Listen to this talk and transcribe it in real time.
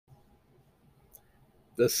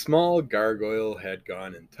The small gargoyle had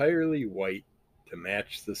gone entirely white to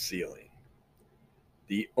match the ceiling.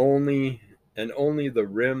 Only the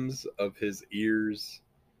rims of his ears,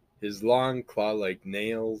 his long claw-like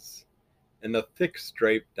nails, and the thick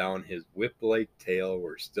stripe down his whip-like tail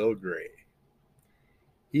were still gray.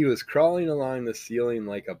 He was crawling along the ceiling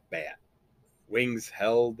like a bat, wings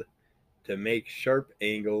held to make sharp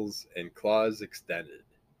angles and claws extended.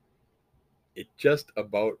 It just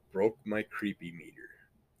about broke my creepy meter.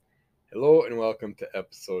 Hello and welcome to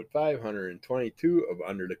episode 522 of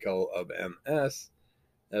Under the Cull of MS.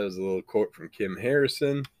 That was a little quote from Kim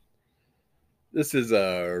Harrison. This is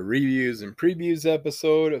a reviews and previews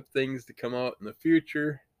episode of things to come out in the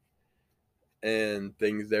future and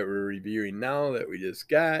things that we're reviewing now that we just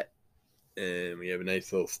got. And we have a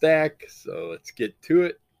nice little stack, so let's get to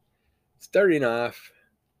it. Starting off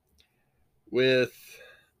with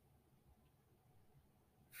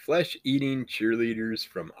Flesh-Eating Cheerleaders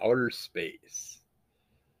from Outer Space.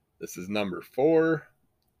 This is number 4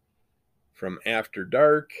 from After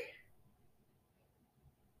Dark.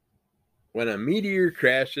 When a meteor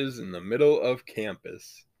crashes in the middle of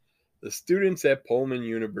campus, the students at Pullman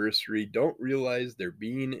University don't realize they're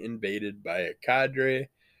being invaded by a cadre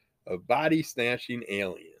of body-snatching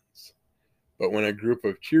aliens. But when a group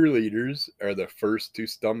of cheerleaders are the first to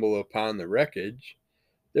stumble upon the wreckage,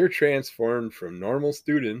 they're transformed from normal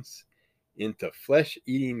students into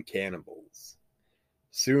flesh-eating cannibals.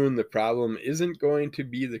 Soon the problem isn't going to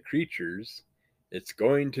be the creatures, it's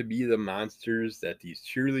going to be the monsters that these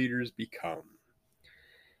cheerleaders become.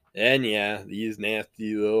 And yeah, these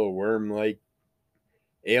nasty little worm-like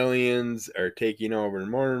aliens are taking over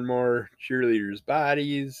more and more cheerleaders'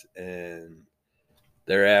 bodies, and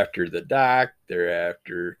they're after the doc, they're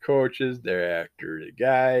after coaches, they're after the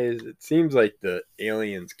guys. It seems like the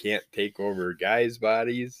aliens can't take over guys'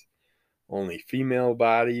 bodies, only female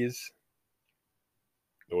bodies.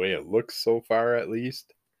 The way it looks so far, at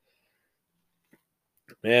least.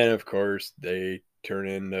 And of course, they turn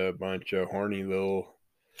into a bunch of horny little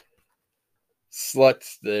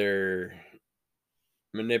sluts. They're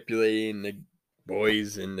manipulating the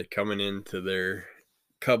boys into coming into their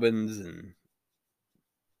covens and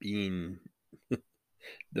being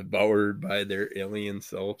devoured by their alien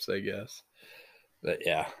selves, I guess. But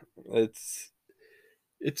yeah, it's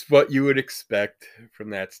what you would expect from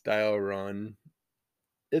that style run.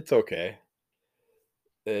 It's okay.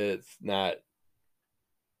 It's not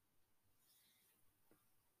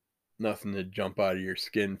nothing to jump out of your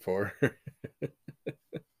skin for.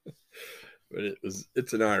 But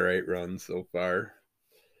it's an alright run so far.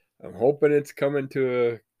 I'm hoping it's coming to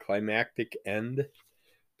a climactic end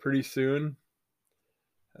pretty soon.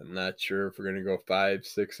 I'm not sure if we're going to go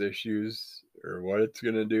 5-6 issues or what it's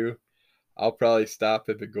going to do. I'll probably stop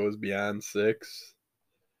if it goes beyond 6,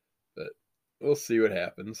 but we'll see what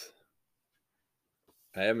happens.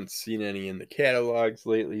 I haven't seen any in the catalogs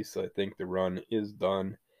lately, so I think the run is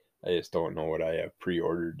done. I just don't know what I have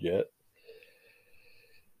pre-ordered yet.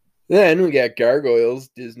 Then we got Gargoyles,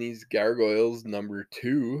 Disney's Gargoyles number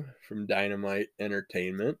 2 from Dynamite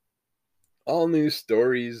Entertainment. All new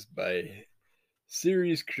stories by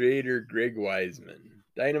series creator Greg Weisman.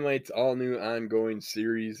 Dynamite's all-new ongoing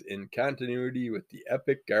series in continuity with the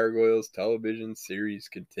epic Gargoyles television series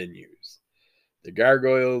continues. The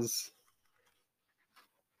Gargoyles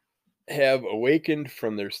have awakened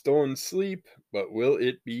from their stolen sleep, but will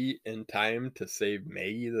it be in time to save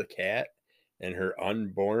Maggie the cat and her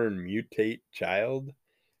unborn mutate child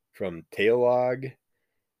from Tailog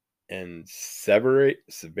and Severius?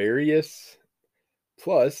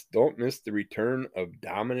 Plus, don't miss the return of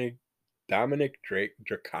Dominic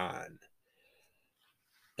Dracon.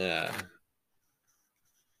 This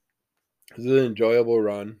is an enjoyable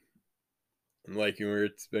run. I'm liking where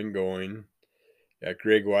it's been going. Got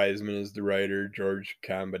Greg Weisman as the writer, George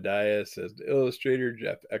Kambadias as the illustrator,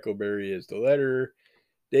 Jeff Eckelberry as the letterer,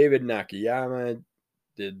 David Nakayama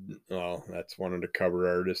that's one of the cover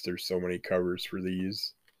artists. There's so many covers for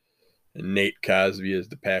these. And Nate Cosby as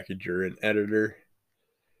the packager and editor.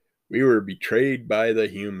 We were betrayed by the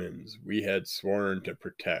humans we had sworn to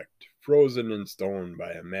protect, frozen in stone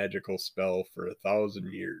by a magical spell for 1,000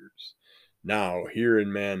 years. Now, here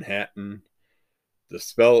in Manhattan, the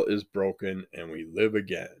spell is broken and we live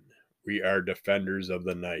again. We are defenders of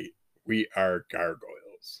the night. We are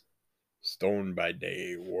gargoyles. Stone by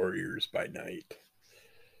day, warriors by night.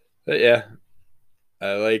 But yeah,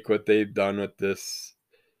 I like what they've done with this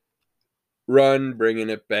run, bringing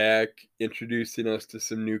it back, introducing us to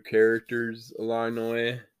some new characters along the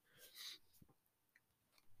way.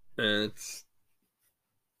 And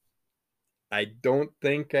I don't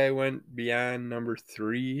think I went beyond number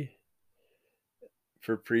 3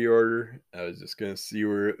 for pre-order. I was just going to see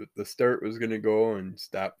where the start was going to go and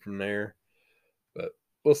stop from there. But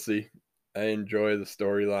we'll see. I enjoy the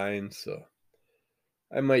storyline, so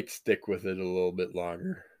I might stick with it a little bit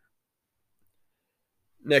longer.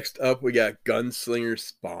 Next up, we got Gunslinger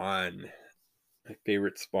Spawn. My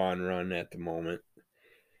favorite Spawn run at the moment.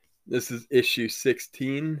 This is issue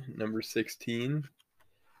 16, number 16,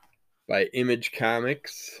 by Image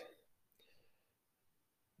Comics.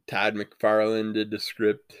 Todd McFarlane did the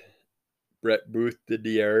script. Brett Booth did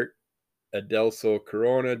the art. Adelso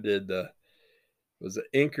Corona was the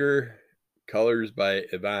inker. Colors by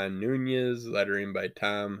Ivan Nunez. Lettering by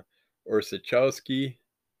Tom Orzechowski.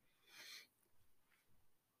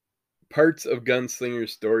 Parts of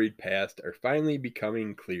Gunslinger's storied past are finally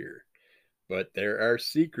becoming clear, but there are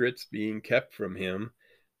secrets being kept from him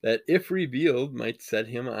that, if revealed, might set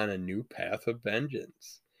him on a new path of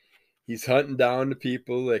vengeance. He's hunting down the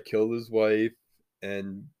people that killed his wife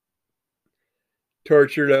and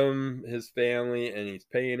tortured him, his family, and he's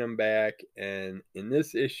paying them back. And in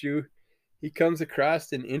this issue, he comes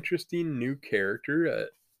across an interesting new character,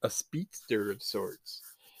 a speedster of sorts,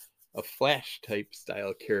 a Flash type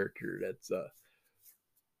style character that's a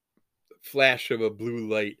flash of a blue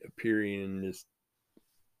light appearing and just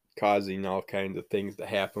causing all kinds of things to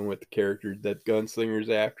happen with the characters that Gunslinger's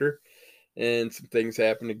after. And some things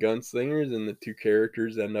happen to Gunslingers, and the two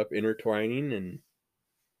characters end up intertwining, and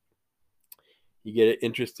you get an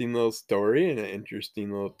interesting little story and an interesting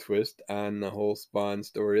little twist on the whole Spawn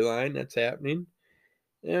storyline that's happening.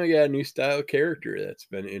 And we got a new style character that's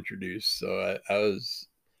been introduced. So I was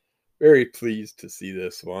very pleased to see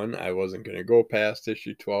this one. I wasn't going to go past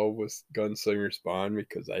issue 12 with Gunslinger Spawn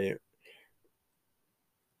because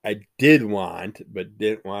I did want, but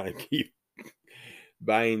didn't want to keep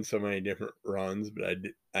buying so many different runs. But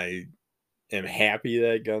I am happy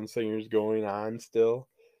that Gunslinger's going on still.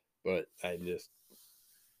 But I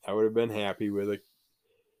would have been happy with a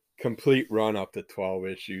complete run up to 12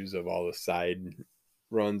 issues of all the side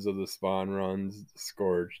runs of the Spawn runs, the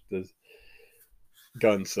Scorch, the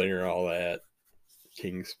Gunslinger, all that,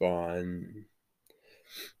 King Spawn.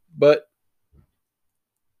 But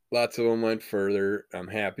lots of them went further. I'm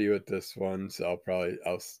happy with this one, so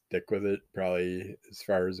I'll stick with it probably as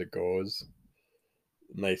far as it goes.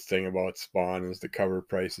 Nice thing about Spawn is the cover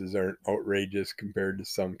prices aren't outrageous compared to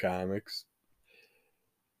some comics.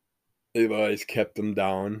 They've always kept them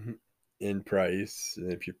down in price,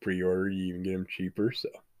 and if you pre-order, you even get them cheaper. So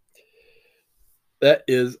that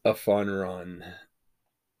is a fun run.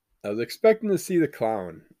 I was expecting to see the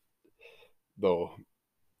Clown, though.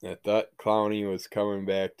 I thought Clowny was coming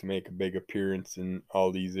back to make a big appearance in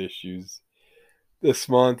all these issues this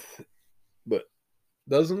month, but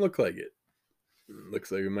doesn't look like it.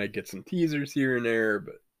 Looks like we might get some teasers here and there,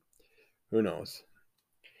 but who knows.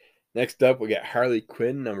 Next up, we got Harley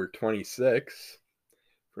Quinn number 26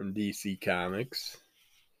 from DC Comics.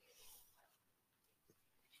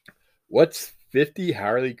 What's 50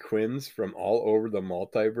 Harley Quinns from all over the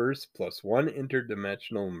multiverse plus one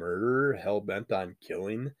interdimensional murderer hell-bent on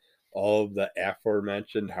killing all of the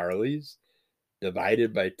aforementioned Harleys,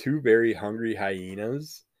 divided by two very hungry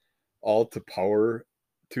hyenas, all to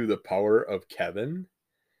the power of Kevin?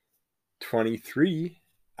 23,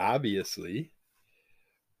 obviously,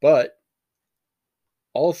 but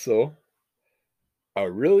also a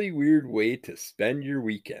really weird way to spend your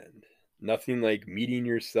weekend. Nothing like meeting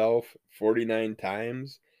yourself 49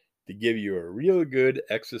 times to give you a real good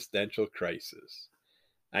existential crisis.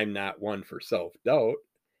 I'm not one for self-doubt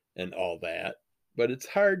and all that, but it's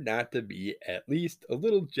hard not to be at least a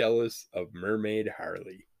little jealous of Mermaid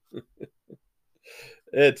Harley.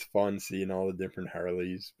 It's fun seeing all the different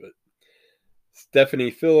Harleys, but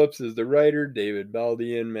Stephanie Phillips is the writer, David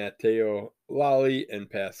Baldian, Matteo Lally, and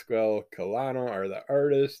Pasquale Colano are the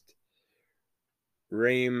artists.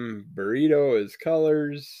 Raim Burrito is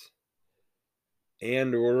colors.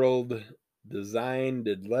 And World Design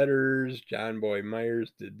did letters. John Boy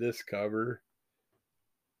Myers did this cover.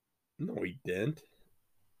 No, he didn't.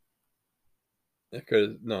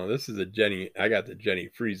 No, this is a Jenny. I got the Jenny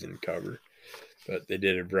Friesen cover, but they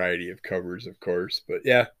did a variety of covers, of course. But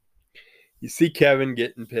yeah, you see Kevin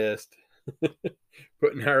getting pissed,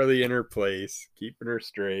 putting Harley in her place, keeping her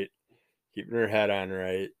straight, keeping her head on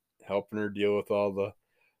right, helping her deal with all the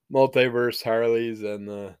multiverse Harleys and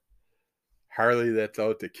the Harley that's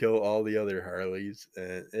out to kill all the other Harleys.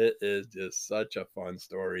 And it is just such a fun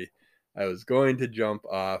story. I was going to jump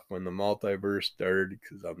off when the multiverse started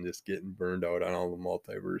because I'm just getting burned out on all the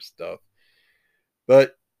multiverse stuff.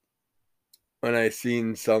 But when I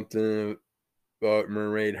seen something about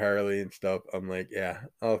Mermaid Harley and stuff, I'm like, yeah,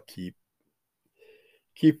 I'll keep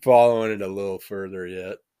following it a little further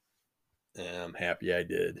yet. And I'm happy I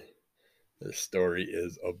did. This story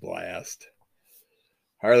is a blast.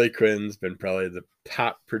 Harley Quinn's been probably the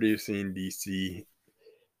top producing DC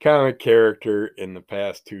comic character in the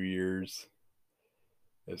past 2 years.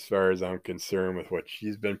 As far as I'm concerned, with what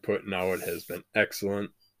she's been putting out, has been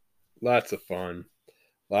excellent. Lots of fun,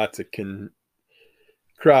 lots of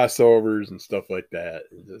crossovers and stuff like that.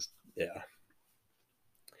 And just, yeah.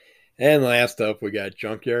 And last up, we got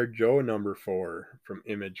Junkyard Joe #4 from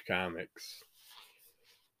Image Comics.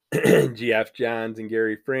 Geoff Johns and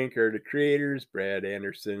Gary Frank are the creators. Brad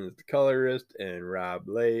Anderson is the colorist, and Rob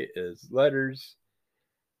Leigh is letters.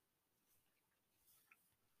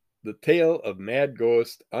 The tale of Mad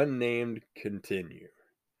Ghost Unnamed continue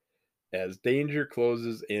as danger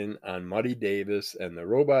closes in on Muddy Davis and the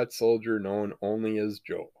robot soldier known only as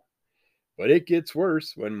Joe. But it gets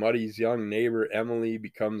worse when Muddy's young neighbor Emily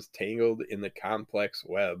becomes tangled in the complex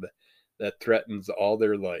web that threatens all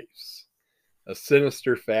their lives. A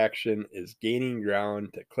sinister faction is gaining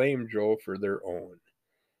ground to claim Joe for their own,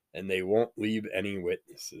 and they won't leave any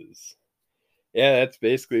witnesses. Yeah, that's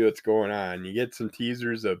basically what's going on. You get some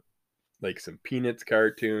teasers of like some Peanuts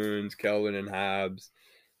cartoons, Calvin and Hobbes,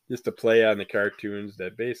 just to play on the cartoons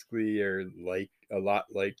that basically are like a lot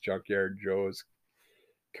like Junkyard Joe's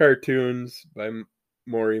cartoons by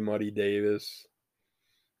Maury Muddy Davis.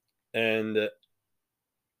 And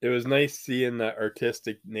it was nice seeing the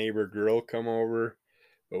artistic neighbor girl come over.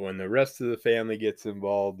 But when the rest of the family gets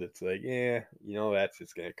involved, it's like, yeah, that's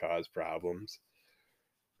just going to cause problems.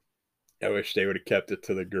 I wish they would have kept it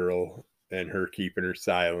to the girl and her keeping her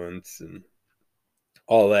silence and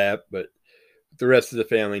all that. But the rest of the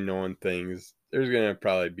family knowing things, there's going to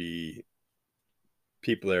probably be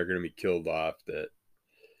people that are going to be killed off that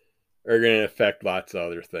are going to affect lots of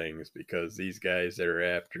other things, because these guys that are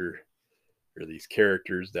after, or these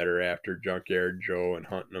characters that are after Junkyard Joe and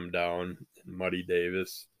hunting them down, and Muddy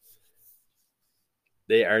Davis,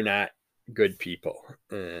 they are not good people,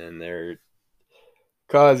 and they're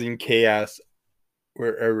causing chaos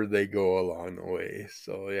wherever they go along the way.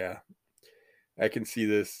 So yeah, I can see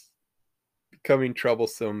this becoming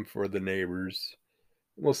troublesome for the neighbors.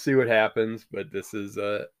 We'll see what happens, but this is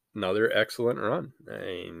another excellent run. I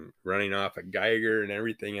mean, running off a Geiger and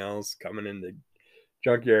everything else, coming into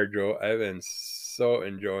Junkyard Joe, I've been so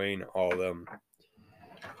enjoying all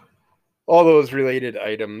those related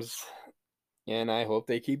items, and I hope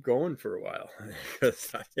they keep going for a while,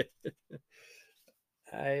 because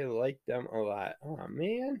I like them a lot. Oh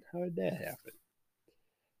man, how did that happen?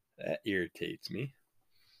 That irritates me.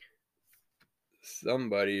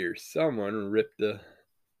 Somebody or someone ripped a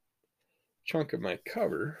chunk of my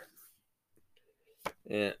cover,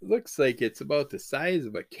 and it looks like it's about the size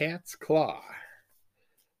of a cat's claw.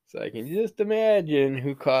 So I can just imagine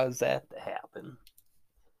who caused that to happen.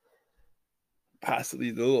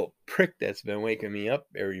 Possibly the little prick that's been waking me up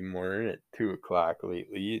every morning at 2 o'clock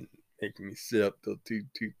lately, making me sit up till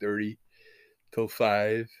 2:30, till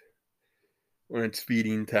 5 when it's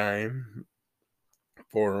feeding time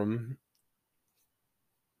for him.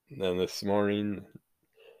 And then this morning,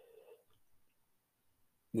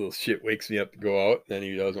 little shit wakes me up to go out, and then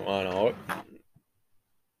he doesn't want out.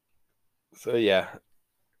 So yeah,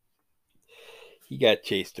 he got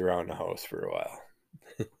chased around the house for a while.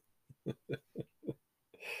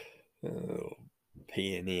 Oh,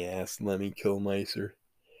 pain in the ass, Lemmy Kilmister.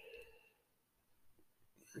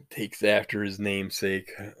 Takes after his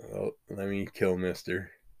namesake, Lemmy Kilmister.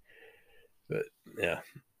 But yeah,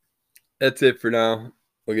 that's it for now.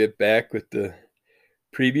 We'll get back with the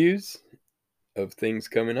previews of things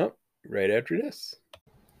coming up right after this.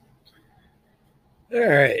 All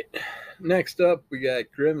right, next up we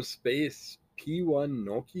got Grim Space P1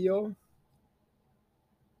 Nokio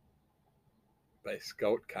by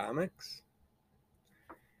Scout Comics.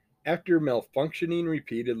 After malfunctioning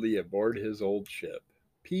repeatedly aboard his old ship,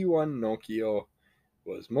 P1 Nokio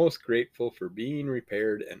was most grateful for being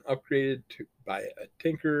repaired and upgraded by a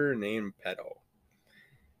tinkerer named Pedo.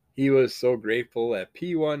 He was so grateful that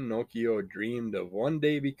P1 Nokio dreamed of one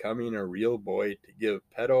day becoming a real boy to give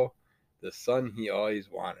Pedo the son he always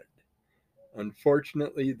wanted.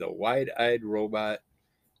 Unfortunately, the wide-eyed robot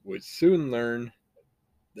would soon learn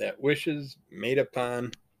that wishes made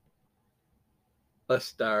upon a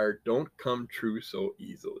star don't come true so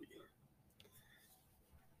easily.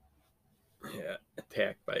 Yeah,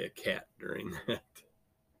 attacked by a cat during that.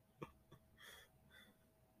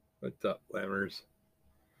 What's up, Lammers?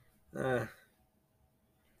 But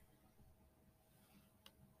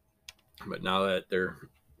now that they're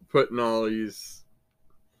putting all these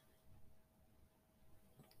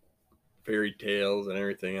fairy tales and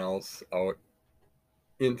everything else out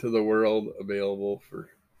into the world, available for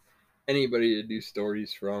anybody to do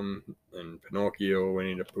stories from. And Pinocchio,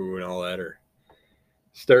 Winnie the Pooh, and all that are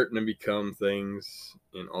starting to become things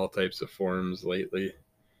in all types of forms lately.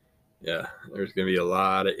 Yeah, there's going to be a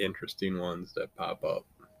lot of interesting ones that pop up.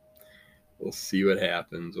 We'll see what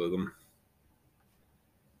happens with them.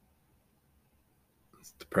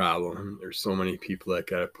 It's the problem. There's so many people that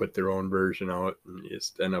got to put their own version out, and you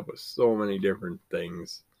just end up with so many different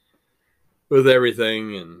things with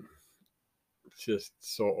everything, and it's just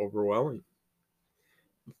so overwhelming.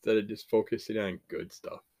 Instead of just focusing on good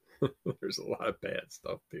stuff, there's a lot of bad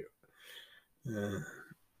stuff too.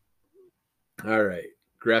 All right,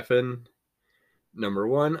 Griffin, number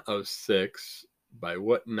 1 of 6 by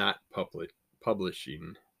What Not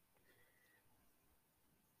Publishing.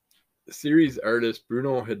 The series artist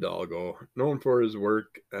Bruno Hidalgo, known for his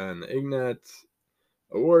work on the Ignatz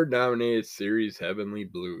Award-nominated series Heavenly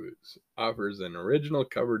Blues, offers an original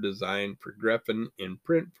cover design for Griffin in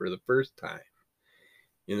print for the first time.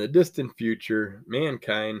 In the distant future,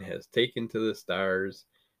 mankind has taken to the stars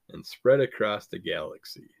and spread across the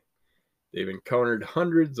galaxy. They've encountered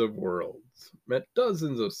hundreds of worlds, met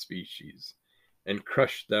dozens of species, and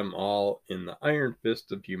crushed them all in the iron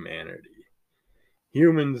fist of humanity.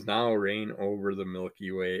 Humans now reign over the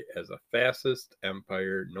Milky Way as a fascist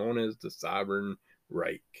empire known as the Sovereign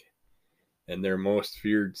Reich, and their most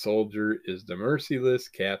feared soldier is the merciless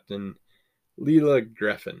Captain Leela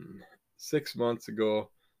Griffin. 6 months ago,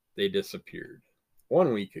 they disappeared.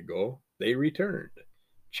 1 week ago, they returned,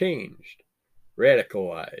 changed,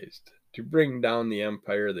 radicalized, to bring down the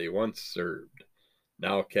empire they once served.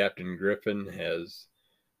 Now Captain Griffin has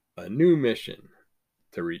a new mission: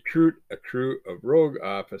 to recruit a crew of rogue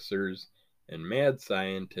officers and mad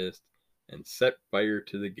scientists and set fire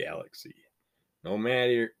to the galaxy. No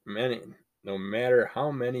matter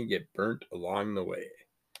how many get burnt along the way.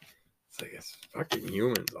 It's like, it's fucking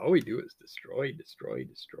humans. All we do is destroy, destroy,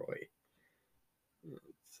 destroy.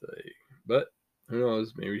 It's like, but who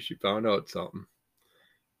knows? Maybe she found out something.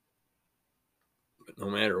 But no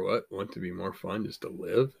matter what, wouldn't it be more fun just to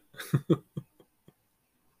live? I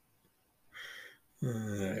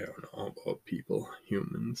don't know about people,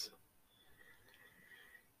 humans.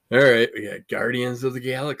 All right, we got Guardians of the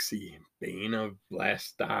Galaxy, Bane of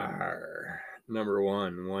Blastar, number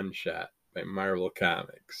 1, one shot by Marvel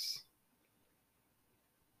Comics.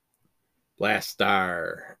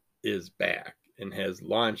 Blastar is back and has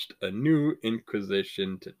launched a new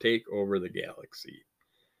Inquisition to take over the galaxy.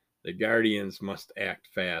 The Guardians must act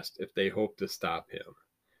fast if they hope to stop him.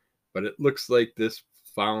 But it looks like this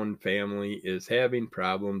found family is having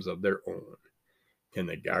problems of their own. Can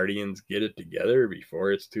the Guardians get it together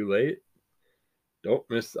before it's too late? Don't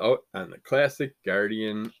miss out on the classic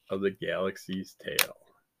Guardian of the Galaxy's tale.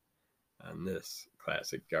 On this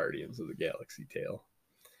classic Guardians of the Galaxy tale.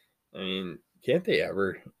 I mean, can't they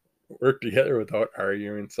ever work together without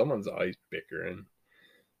arguing? Someone's always bickering.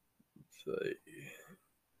 It's like,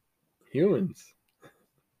 humans.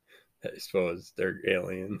 I suppose they're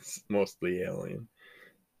aliens, mostly alien.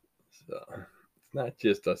 So it's not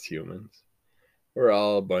just us humans. We're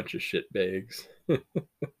all a bunch of shitbags. All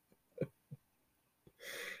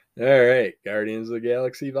right, Guardians of the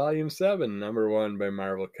Galaxy Volume 7, number 1 by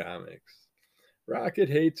Marvel Comics. Rocket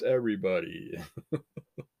hates everybody.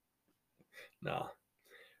 No.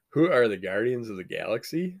 Who are the Guardians of the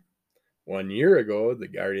Galaxy? 1 year ago, the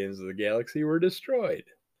Guardians of the Galaxy were destroyed.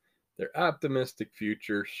 Their optimistic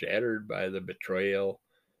future shattered by the betrayal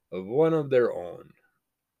of one of their own.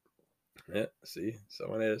 Yeah, see,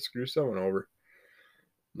 someone had to screw someone over.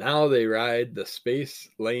 Now they ride the space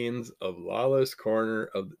lanes of a lawless corner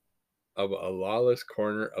of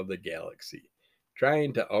the galaxy,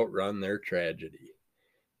 trying to outrun their tragedy.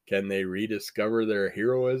 Can they rediscover their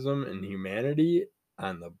heroism and humanity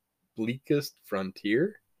on the bleakest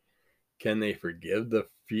frontier? Can they forgive the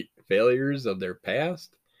failures of their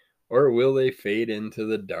past, or will they fade into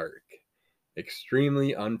the dark,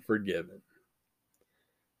 extremely unforgiven?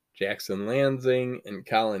 Jackson Lansing and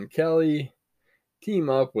Colin Kelly team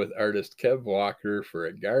up with artist Kev Walker for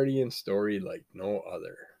a Guardian story like no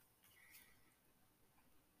other.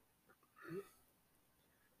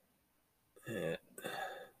 Yeah.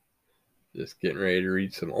 Just getting ready to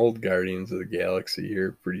read some old Guardians of the Galaxy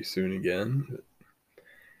here pretty soon again.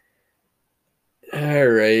 All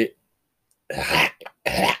right.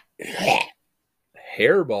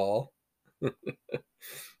 Hairball,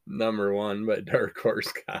 number 1 by Dark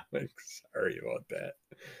Horse Comics. Sorry about that.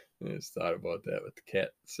 I just thought about that with the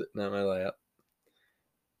cat sitting on my lap.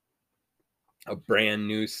 a brand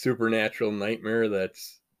new supernatural nightmare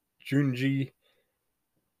that's Junji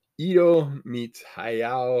Ito meets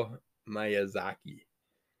Hayao Miyazaki.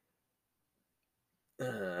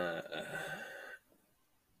 Uh,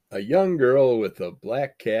 a young girl with a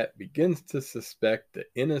black cat begins to suspect the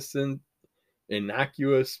innocent,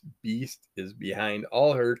 innocuous beast is behind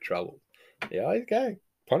all her troubles. They always gotta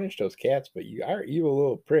punish those cats, but you are evil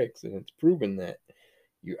little pricks, and it's proven that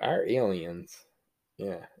you are aliens.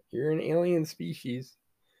 Yeah, you're an alien species,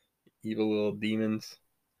 evil little demons.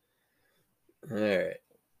 All right,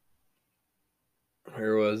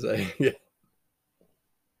 where was I?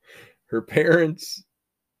 Her parents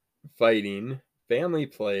fighting, family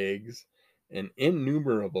plagues, and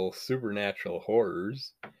innumerable supernatural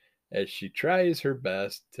horrors as she tries her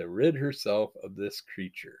best to rid herself of this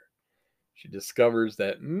creature. She discovers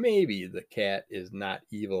that maybe the cat is not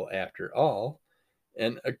evil after all,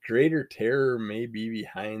 and a greater terror may be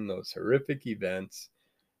behind those horrific events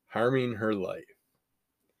harming her life.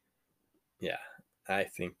 Yeah, I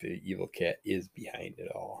think the evil cat is behind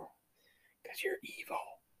it all. Because you're evil.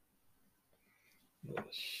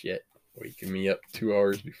 Little shit. Waking me up 2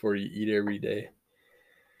 hours before you eat every day.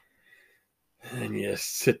 And you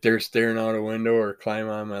just sit there staring out a window or climb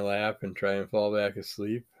on my lap and try and fall back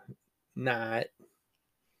asleep. Not.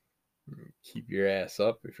 Keep your ass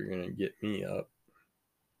up if you're going to get me up.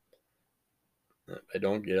 If I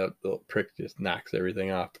don't get up, the little prick just knocks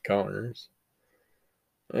everything off the counters.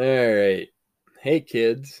 Alright. Hey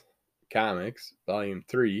Kids, Comics, Volume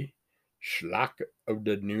 3, Schlock of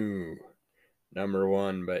the New, number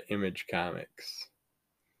 1 by Image Comics.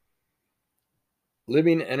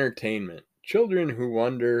 Living entertainment. Children who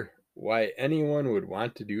wonder why anyone would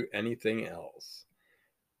want to do anything else.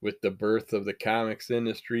 With the birth of the comics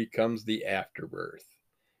industry comes the afterbirth.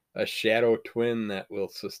 A shadow twin that will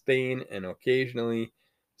sustain and occasionally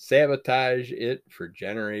sabotage it for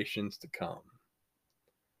generations to come.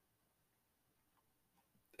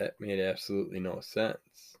 That made absolutely no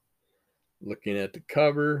sense. Looking at the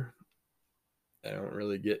cover, I don't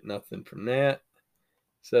really get nothing from that. It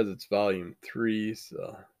says it's volume 3,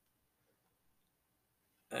 so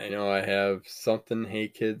I know I have something Hey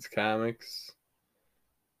Kids Comics,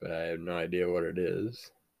 but I have no idea what it is.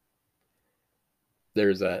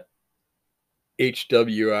 There's a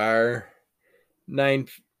HWR 9.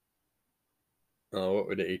 Oh, what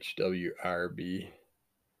would HWR be?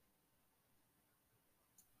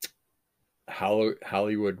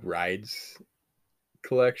 Hollywood Rides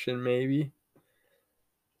collection, maybe.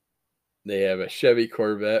 They have a Chevy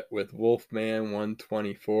Corvette with Wolfman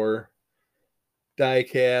 124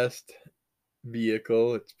 diecast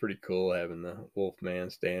vehicle. It's pretty cool having the Wolfman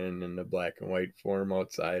standing in the black and white form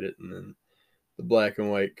outside it, and then the black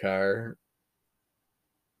and white car.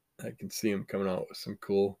 I can see them coming out with some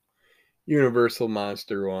cool Universal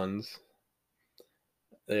Monster ones.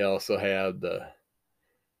 They also have the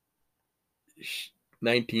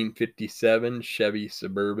 1957 Chevy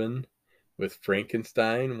Suburban with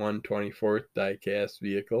Frankenstein 124th diecast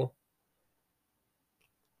vehicle.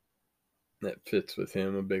 That fits with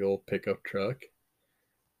him, a big old pickup truck.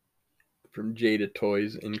 From Jada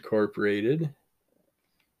Toys Incorporated.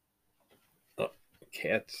 Oh,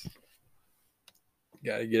 cats.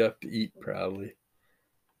 Gotta get up to eat, probably.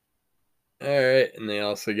 Alright, and they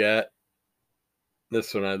also got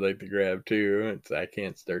this one I'd like to grab too. I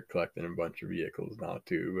can't start collecting a bunch of vehicles now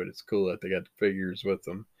too, but it's cool that they got the figures with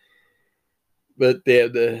them. But they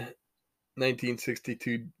have the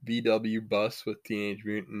 1962 VW bus with Teenage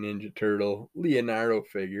Mutant Ninja Turtle Leonardo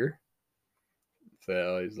figure. So I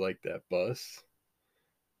always liked that bus.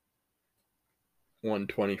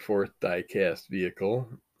 124th diecast vehicle,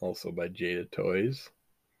 also by Jada Toys.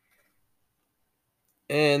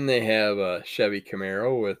 And they have a Chevy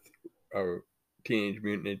Camaro with a Teenage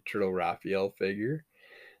Mutant Ninja Turtle Raphael figure.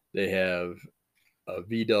 They have a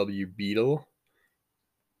VW Beetle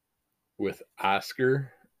with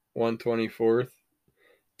Oscar 124th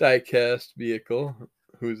diecast vehicle.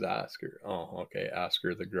 Who's Oscar? Oh, okay,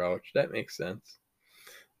 Oscar the Grouch. That makes sense.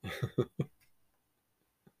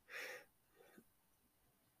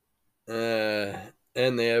 And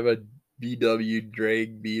they have a VW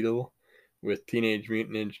Drag Beetle with Teenage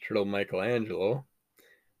Mutant Ninja Turtle Michelangelo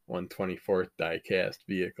 124th diecast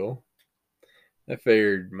vehicle. I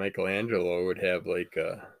figured Michelangelo would have like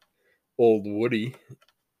a old Woody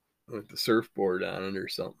with the surfboard on it or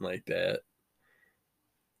something like that.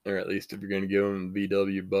 Or at least if you're going to give him a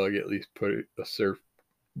VW bug, at least put a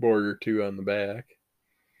surfboard or two on the back.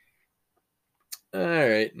 All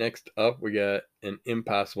right, next up we got an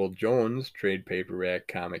Impossible Jones trade paperback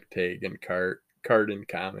comic tag and card and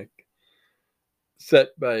comic.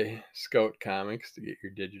 set by Scout Comics to get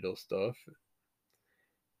your digital stuff.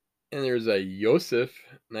 And there's a Yosef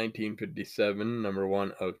 1957, number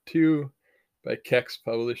 1 of 2 by Kex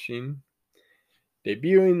Publishing,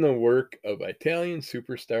 debuting the work of Italian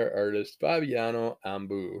superstar artist Fabiano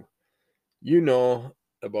Ambu. You know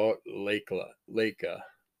about Leica,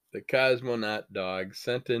 the cosmonaut dog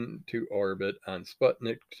sent into orbit on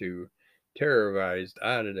Sputnik 2, terrorized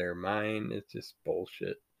out of their mind. It's just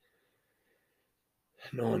bullshit.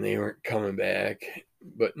 Knowing they weren't coming back.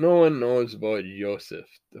 But no one knows about Yosef,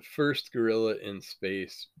 the first gorilla in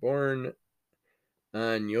space, born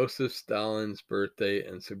on Joseph Stalin's birthday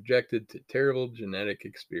and subjected to terrible genetic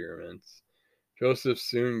experiments. Joseph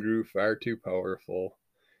soon grew far too powerful.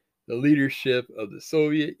 The leadership of the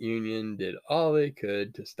Soviet Union did all they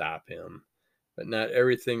could to stop him, but not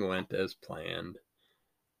everything went as planned.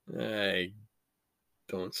 I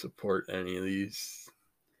don't support any of these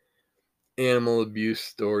animal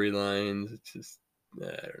abuse storylines. It's just, I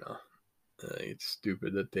don't know. I think it's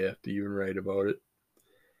stupid that they have to even write about it.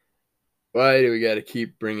 Why do we got to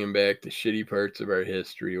keep bringing back the shitty parts of our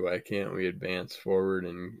history? Why can't we advance forward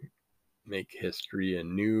and make history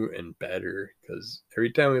anew and better? Because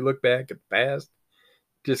every time we look back at the past,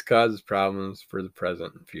 it just causes problems for the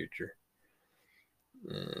present and future.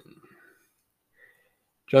 And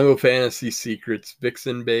Jungle Fantasy Secrets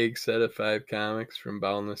Vixen Bag set of 5 comics from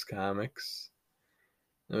Boundless Comics.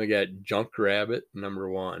 Then we got Junk Rabbit number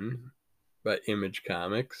 1 by Image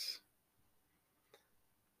Comics.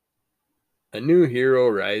 A new hero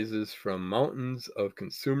rises from mountains of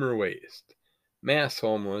consumer waste, mass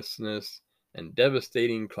homelessness, and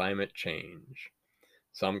devastating climate change.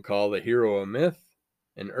 Some call the hero a myth,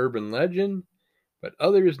 an urban legend, but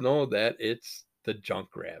others know that it's the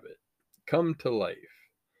Junk Rabbit, come to life.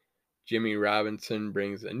 Jimmy Robinson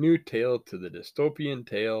brings a new tale to the dystopian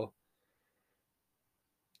tale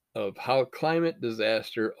of how climate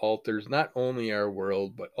disaster alters not only our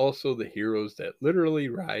world, but also the heroes that literally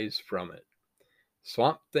rise from it.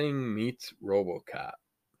 Swamp Thing meets RoboCop.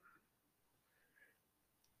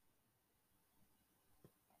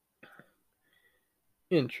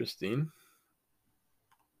 Interesting.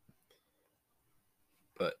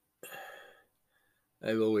 But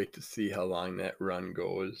I will wait to see how long that run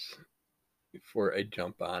goes before I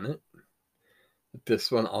jump on it. But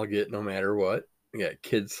this one I'll get no matter what. We got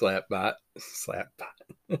Kid Slapshot.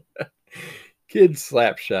 Kid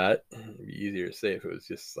Slapshot. It'd be easier to say if it was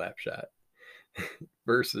just Slapshot.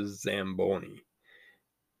 Versus Zamboni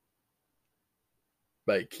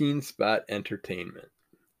by Keen Spot Entertainment.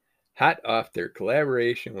 Hot off their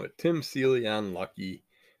collaboration with Tim Seeley on Lucky,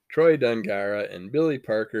 Troy Dungara and Billy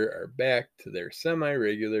Parker are back to their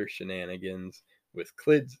semi-regular shenanigans with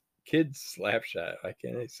Kid Slapshot. Why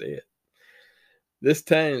can't I say it? This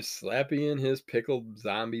time, Slappy and his pickled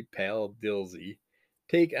zombie pal Dilsey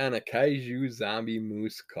take on a kaiju zombie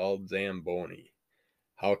moose called Zamboni.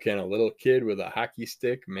 How can a little kid with a hockey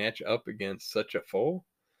stick match up against such a foe?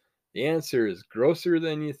 The answer is grosser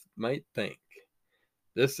than you might think.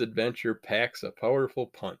 This adventure packs a powerful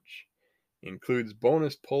punch. Includes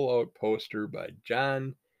bonus pull-out poster by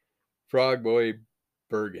John Frogboy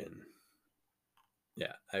Bergen.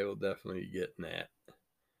 Yeah, I will definitely be getting that.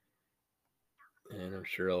 And I'm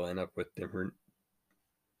sure I'll end up with different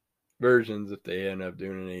versions if they end up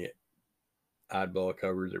doing any oddball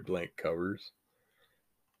covers or blank covers.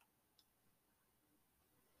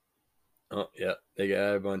 Oh, yeah, they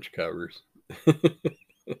got a bunch of covers. I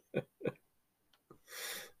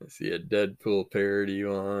see a Deadpool parody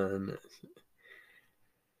one.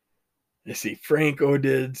 I see Franco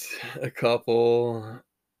did a couple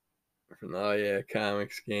from the Oh Yeah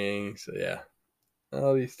Comics gang. So, yeah,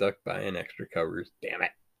 I'll be stuck buying extra covers. Damn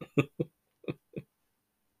it.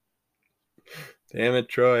 Damn it,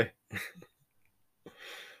 Troy.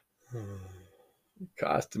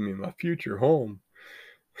 Costing me my future home.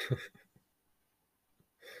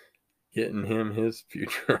 Getting him his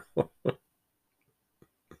future home.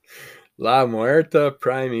 La Muerta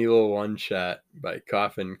Primeval One Shot by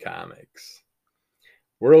Coffin Comics.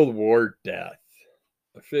 World War Death.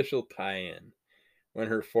 Official tie-in. When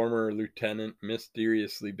her former lieutenant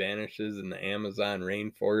mysteriously vanishes in the Amazon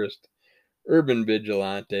rainforest, urban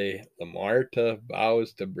vigilante La Muerta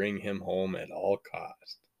vows to bring him home at all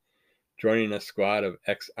cost. Joining a squad of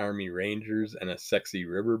ex-Army Rangers and a sexy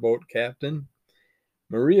riverboat captain,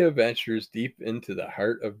 Maria ventures deep into the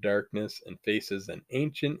heart of darkness and faces an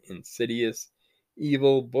ancient, insidious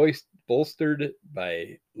evil bolstered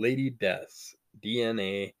by Lady Death's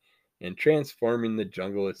DNA and transforming the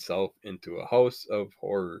jungle itself into a house of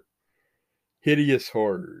horror. Hideous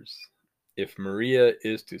horrors. If Maria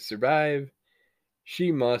is to survive,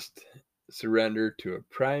 She must surrender to a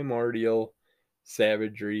primordial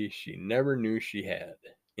savagery she never knew she had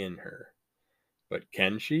in her. But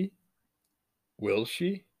can she? Will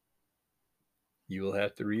she? You will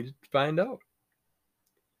have to read it to find out.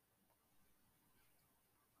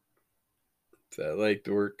 So I like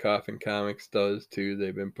the work Coffin Comics does too.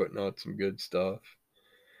 They've been putting out some good stuff.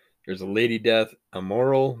 There's a Lady Death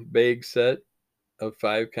Immoral bag set of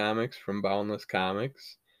 5 comics from Boundless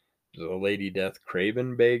Comics. There's a Lady Death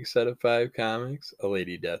Craven bag set of 5 comics, a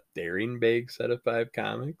Lady Death Daring bag set of 5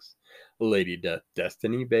 comics, a Lady Death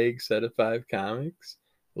Destiny bag set of 5 comics,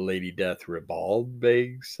 a Lady Death Ribald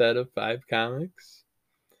bag set of 5 comics.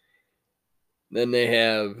 Then they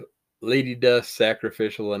have Lady Death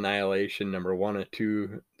Sacrificial Annihilation number 1 and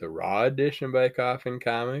 2, the Raw edition by Coffin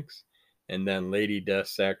Comics, and then Lady Death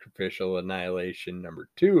Sacrificial Annihilation number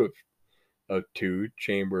 2 of 2,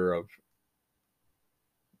 Chamber of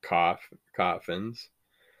Coffins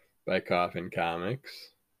by Coffin Comics.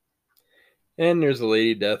 And there's a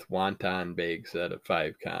Lady Death Wonton bag set of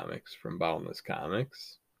 5 comics from Boundless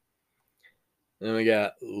Comics. Then we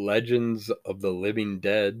got Legends of the Living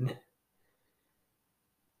Dead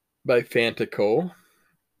by Fantaco.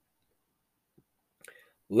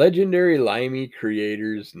 Legendary Limey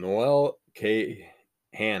creators Noel K.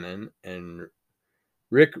 Hannon and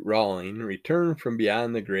Rick Rawling return from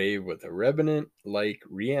beyond the grave with a revenant-like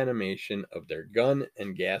reanimation of their gun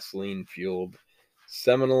and gasoline-fueled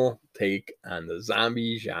seminal take on the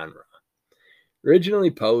zombie genre. Originally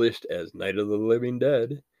published as Night of the Living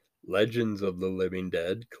Dead, Legends of the Living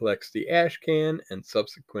Dead collects the Ashcan and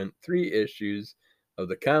subsequent 3 issues of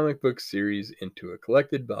the comic book series into a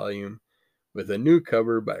collected volume with a new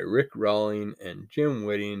cover by Rick Rawling and Jim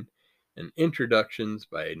Whitting and introductions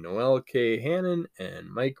by Noel K. Hannon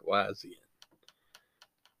and Mike Wazian.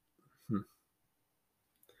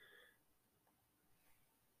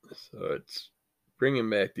 So it's bringing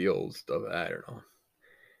back the old stuff. I don't know.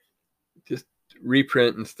 Just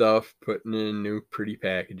reprinting stuff, putting in new pretty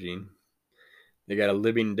packaging. They got a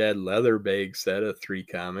Living Dead leather bag set of 3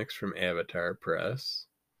 comics from Avatar Press.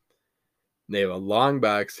 They have a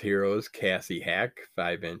Longbox Heroes Cassie Hack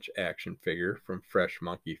 5-inch action figure from Fresh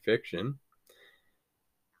Monkey Fiction.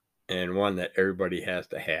 And one that everybody has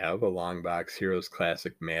to have, a Longbox Heroes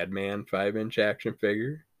Classic Madman 5-inch action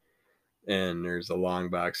figure. And there's a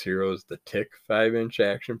Longbox Heroes The Tick 5-inch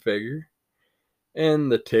action figure.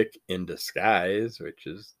 And the Tick in Disguise, which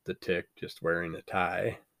is the Tick just wearing a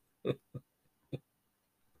tie.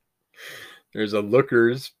 There's a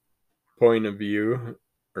Looker's Point of View,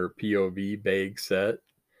 or POV, bag set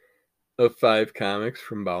of 5 comics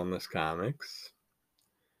from Boundless Comics.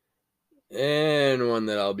 And one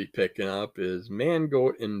that I'll be picking up is Man,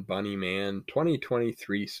 Goat, and Bunny Man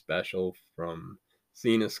 2023 special from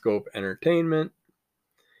Zenoscope Entertainment.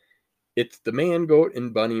 It's the Man, Goat,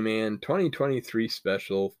 and Bunny Man 2023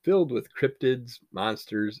 special filled with cryptids,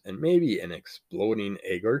 monsters, and maybe an exploding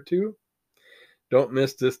egg or two. Don't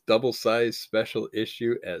miss this double-sized special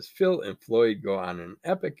issue as Phil and Floyd go on an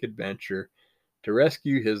epic adventure to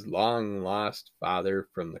rescue his long-lost father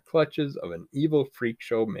from the clutches of an evil freak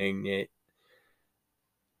show magnate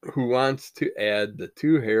who wants to add the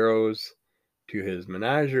 2 heroes to his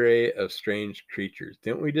menagerie of strange creatures.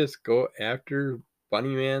 Didn't we just go after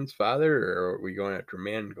Bunny Man's father, or are we going after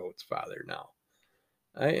Man Goat's father now?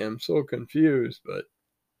 I am so confused, but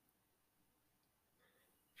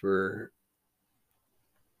for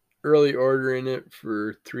early ordering it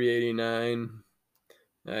for $3.89,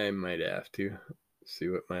 I might have to see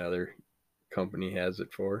what my other company has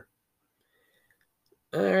it for.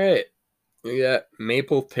 All right. We got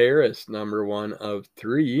Maple Terrace, number 1 of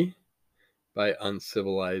 3 by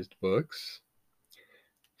Uncivilized Books.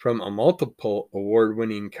 From a multiple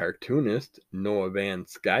award-winning cartoonist, Noah Van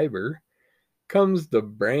Sciver, comes the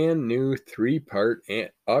brand new 3-part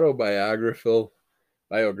autobiographical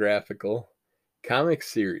comic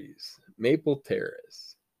series, Maple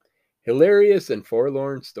Terrace. Hilarious and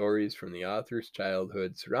forlorn stories from the author's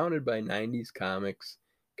childhood surrounded by 90s comics,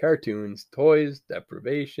 cartoons, toys,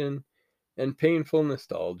 deprivation, and painful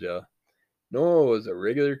nostalgia. Noah was a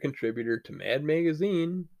regular contributor to Mad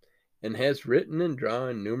Magazine and has written and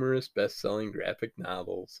drawn numerous best-selling graphic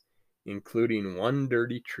novels, including One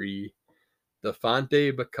Dirty Tree, the Fonte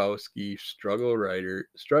Bukowski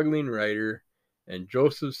Struggling Writer, and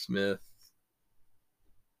Joseph Smith,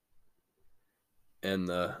 and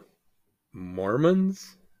the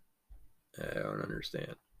Mormons? I don't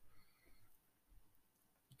understand.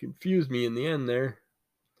 You confused me in the end there.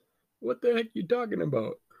 What the heck are you talking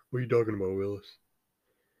about? What are you talking about, Willis?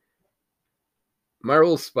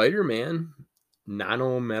 Marvel's Spider-Man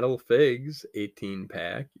Nano Metal Figs 18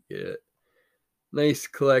 pack. You get a nice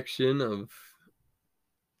collection of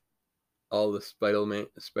all the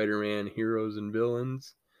Spider-Man heroes and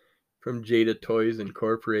villains from Jada Toys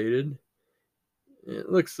Incorporated. It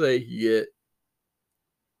looks like you get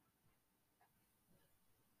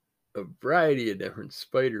a variety of different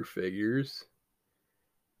Spider figures.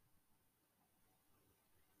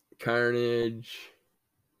 Carnage,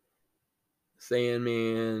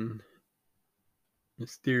 Sandman,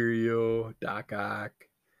 Mysterio, Doc Ock,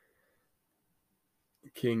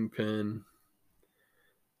 Kingpin.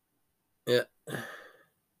 Yeah.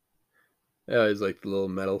 I always like the little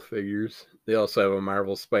metal figures. They also have a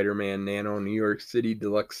Marvel Spider-Man Nano New York City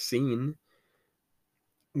Deluxe Scene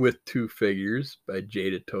with 2 figures by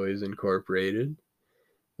Jada Toys Incorporated.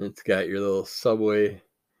 It's got your little subway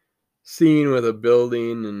scene with a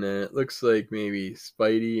building, and then it looks like maybe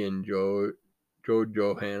Spidey and Joe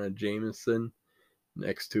Johanna Jameson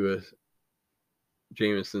next to a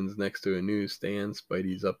Jameson's next to a newsstand.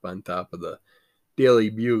 Spidey's up on top of the Daily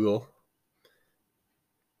Bugle.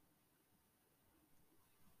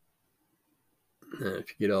 And if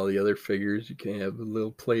you get all the other figures, you can have a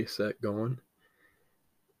little play set going.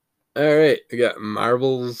 All right, we got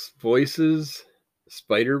Marvel's Voices,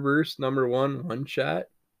 Spider-Verse #1 one-shot,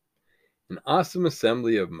 an awesome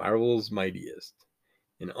assembly of Marvel's mightiest,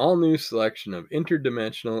 an all-new selection of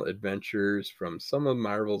interdimensional adventures from some of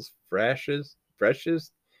Marvel's freshest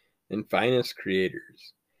and finest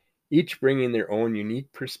creators, each bringing their own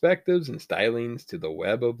unique perspectives and stylings to the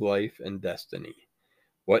web of life and destiny.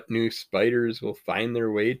 What new spiders will find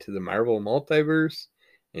their way to the Marvel multiverse,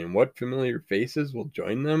 and what familiar faces will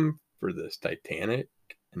join them for this titanic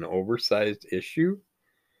and oversized issue?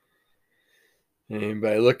 And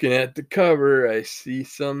by looking at the cover, I see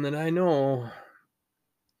some that I know.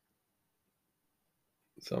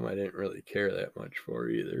 Some I didn't really care that much for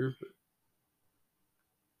either, but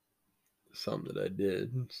some that I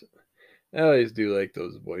did. So I always do like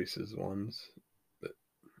those Voices ones, but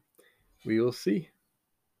we will see.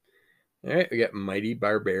 All right, we got Mighty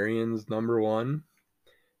Barbarians #1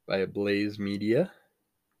 by Blaze Media.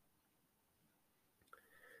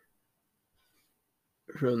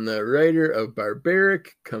 From the writer of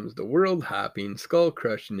Barbaric comes the world-hopping,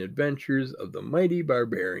 skull-crushing adventures of the mighty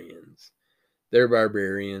barbarians. They're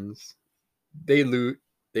barbarians. They loot,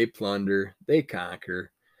 they plunder, they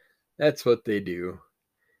conquer. That's what they do.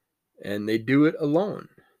 And they do it alone.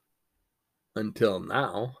 Until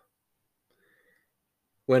now.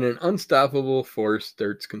 When an unstoppable force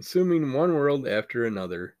starts consuming one world after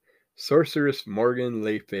another, sorceress Morgan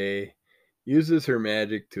Le Fay uses her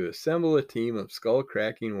magic to assemble a team of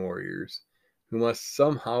skull-cracking warriors who must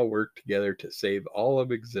somehow work together to save all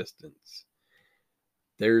of existence.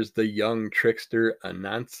 There's the young trickster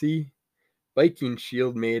Anansi, Viking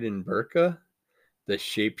shield maiden Burka, the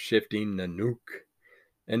shape-shifting Nanook,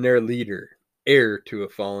 and their leader, heir to a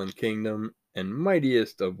fallen kingdom, and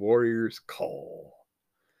mightiest of warriors, Kull.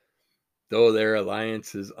 Though their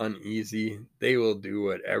alliance is uneasy, they will do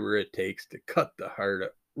whatever it takes to cut the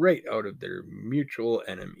heart right out of their mutual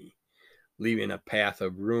enemy, leaving a path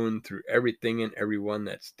of ruin through everything and everyone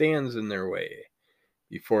that stands in their way.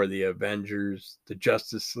 Before the Avengers, the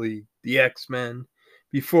Justice League, the X-Men,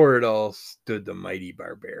 before it all stood the mighty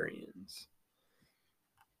barbarians.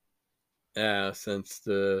 Since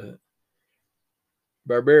the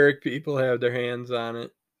barbaric people have their hands on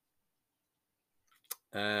it,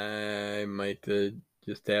 I might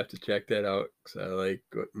just have to check that out because I like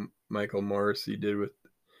what Michael Morrissey did with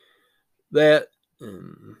that.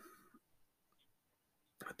 And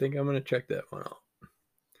I think I'm going to check that one out.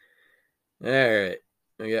 All right.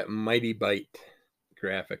 I got Mighty Bite,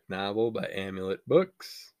 graphic novel by Amulet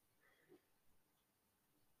Books.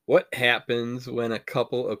 What happens when a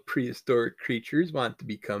couple of prehistoric creatures want to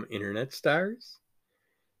become internet stars?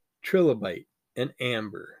 Trilobite and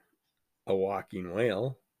Amber, a walking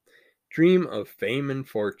whale, dream of fame and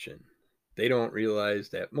fortune. They don't realize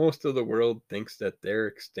that most of the world thinks that they're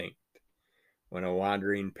extinct. When a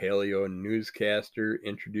wandering paleo newscaster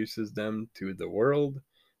introduces them to the world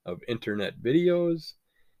of internet videos,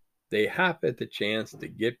 they hop at the chance to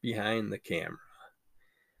get behind the camera.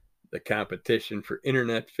 The competition for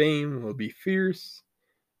internet fame will be fierce.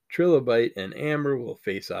 Trilobite and Amber will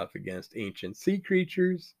face off against ancient sea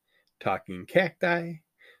creatures, talking cacti,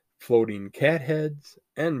 floating cat heads,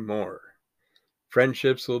 and more.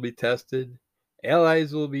 Friendships will be tested,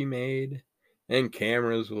 allies will be made, and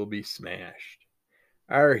cameras will be smashed.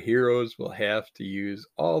 Our heroes will have to use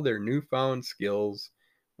all their newfound skills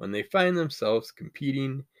when they find themselves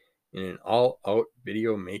competing in an all-out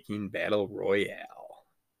video making battle royale.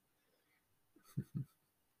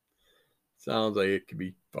 Sounds like it could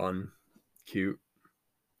be fun, cute.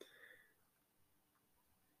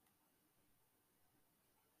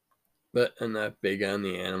 But I'm not big on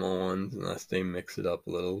the animal ones unless they mix it up a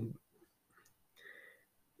little.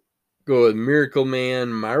 Go with Miracle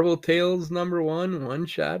Man Marvel Tales #1, one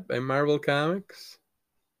shot by Marvel Comics.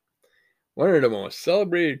 One of the most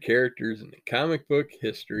celebrated characters in the comic book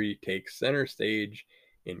history takes center stage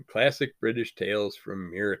in classic British tales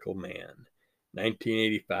from Miracle Man,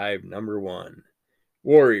 1985 #1,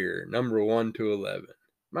 Warrior #1 to 11,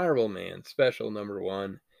 Marvel Man Special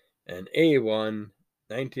 #1, and A1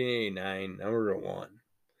 1989 #1.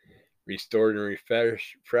 Restored and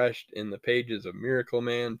refreshed in the pages of Miracle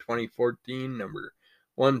Man 2014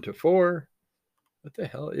 #1 to 4. What the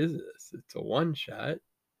hell is this? It's a one shot.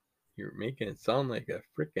 You're making it sound like a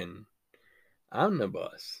freaking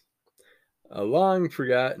omnibus. A long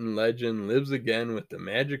forgotten legend lives again with the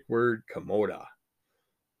magic word Komoda.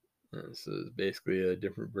 This is basically a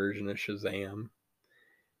different version of Shazam.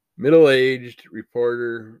 Middle-aged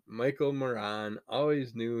reporter Michael Moran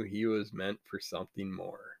always knew he was meant for something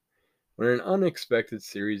more. When an unexpected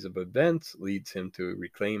series of events leads him to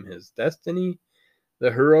reclaim his destiny,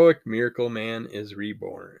 the heroic Miracle Man is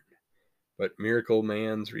reborn. But Miracle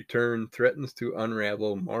Man's return threatens to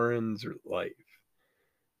unravel Moran's life.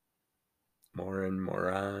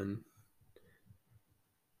 Moran.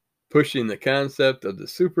 Pushing the concept of the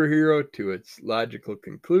superhero to its logical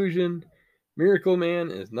conclusion, Miracle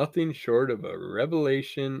Man is nothing short of a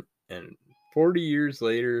revelation, and 40 years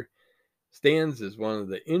later stands as one of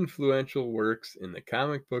the influential works in the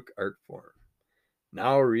comic book art form.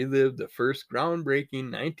 Now relive the first groundbreaking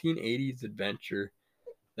 1980s adventure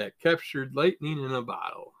that captured lightning in a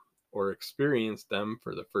bottle, or experienced them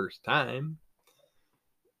for the first time.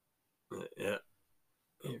 Yeah.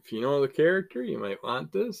 If you know the character, you might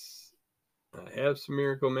want this. I have some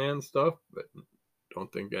Miracle Man stuff, but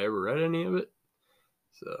don't think I ever read any of it.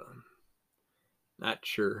 So, not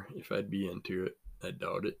sure if I'd be into it. I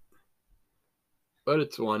doubt it. But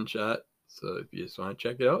it's a one shot, so if you just want to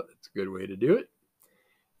check it out, it's a good way to do it.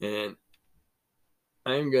 And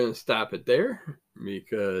I'm going to stop it there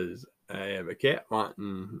because I have a cat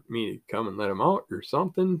wanting me to come and let him out or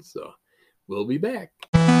something. So, we'll be back.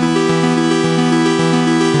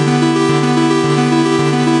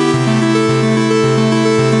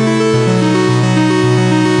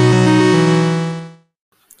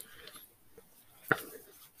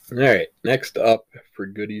 All right, next up for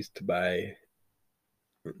goodies to buy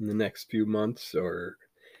in the next few months, or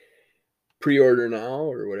pre-order now,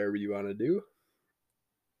 or whatever you want to do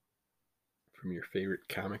from your favorite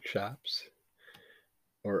comic shops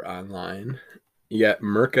or online. You got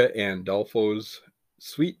Mirka Andolfo's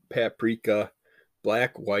Sweet Paprika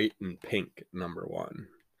Black, White, and Pink #1.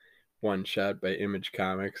 One shot by Image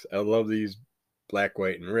Comics. I love these black,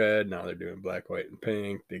 white, and red. Now they're doing black, white, and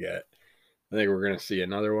pink. I think we're going to see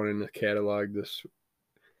another one in the catalog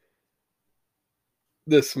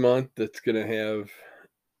this month that's going to have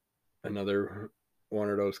another one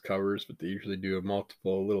of those covers, but they usually do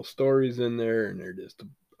multiple little stories in there, and they're just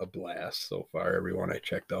a blast so far. Everyone I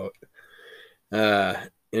checked out.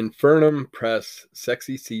 Infernum Press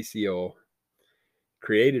Sexy CCO,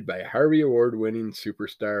 created by Harvey Award-winning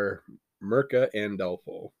superstar Mirka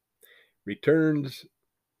Andolfo, returns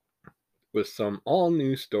with some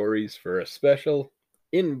all-new stories for a special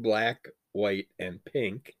in black, white, and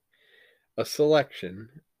pink, a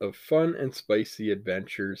selection of fun and spicy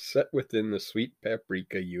adventures set within the Sweet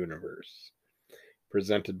Paprika universe,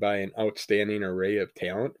 presented by an outstanding array of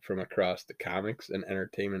talent from across the comics and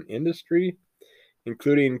entertainment industry,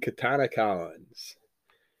 including Katana Collins,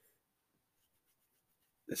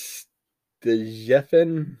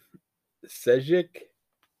 Stefan Sejic,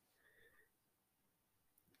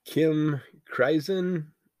 Kim Kreisen,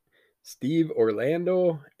 Steve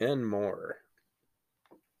Orlando, and more.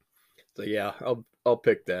 So yeah, I'll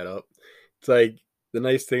pick that up. It's like the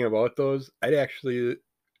nice thing about those, I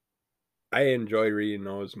enjoy reading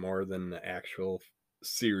those more than the actual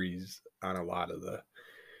series on a lot of the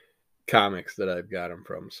comics that I've got them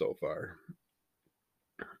from so far.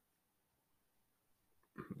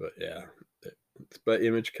 But yeah, it's by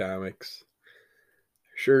Image Comics.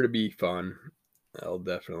 Sure to be fun. I'll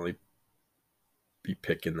definitely be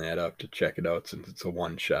picking that up to check it out since it's a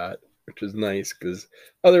one shot, which is nice because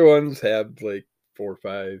other ones have like 4 or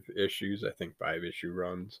 5 issues. I think 5 issue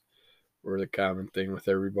runs were the common thing with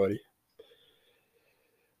everybody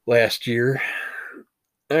last year.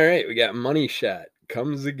 All right, we got Money Shot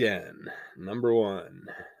Comes Again, #1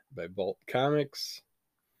 by Vault Comics.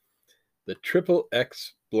 The triple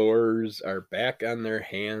explorers are back on their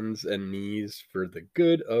hands and knees for the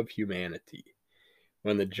good of humanity.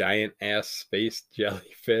 When the giant ass space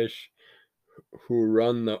jellyfish who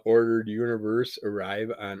run the ordered universe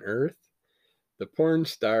arrive on Earth, the porn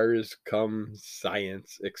stars come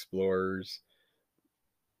science explorers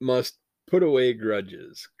must put away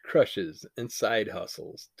grudges, crushes, and side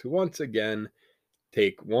hustles to once again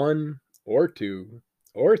take one or two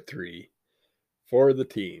or three for the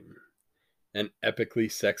team. An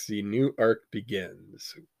epically sexy new arc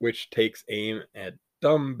begins, which takes aim at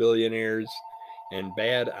dumb billionaires and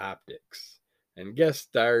bad optics, and guest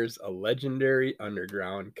stars a legendary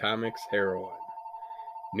underground comics heroine.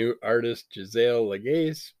 New artist Giselle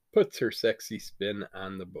Legace puts her sexy spin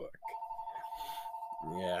on the book.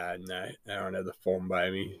 Yeah, I don't have the phone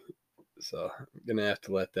by me, so I'm gonna have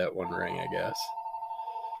to let that one ring, I guess.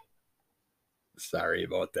 Sorry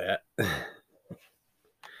about that.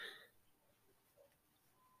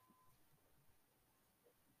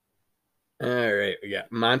 All right, we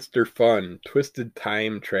got Monster Fun Twisted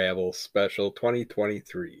Time Travel Special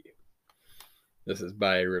 2023. This is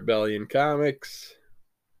by Rebellion Comics.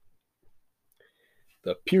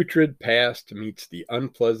 The putrid past meets the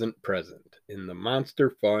unpleasant present in the Monster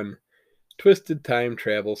Fun Twisted Time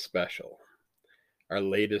Travel Special. Our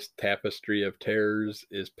latest tapestry of terrors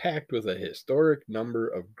is packed with a historic number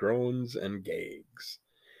of groans and gags,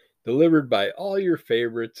 delivered by all your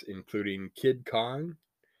favorites, including Kid Kong,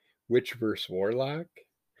 Witch vs. Warlock,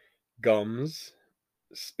 Gums,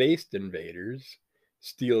 Spaced Invaders,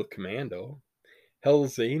 Steel Commando,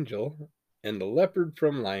 Hell's Angel, and the Leopard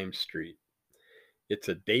from Lime Street. It's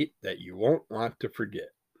a date that you won't want to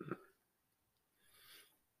forget.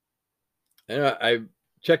 And I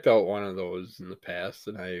checked out one of those in the past,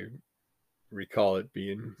 and I recall it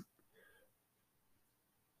being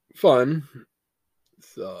fun.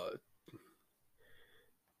 So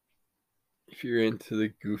if you're into the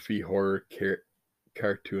goofy horror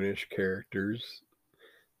cartoonish characters,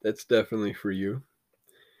 that's definitely for you.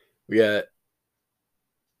 We got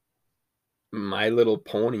My Little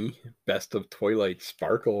Pony, Best of Twilight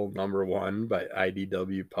Sparkle, #1 by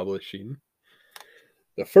IDW Publishing.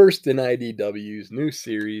 The first in IDW's new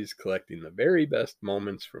series collecting the very best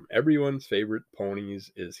moments from everyone's favorite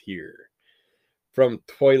ponies is here. From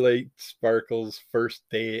Twilight Sparkle's first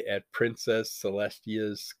day at Princess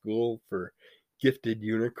Celestia's school for gifted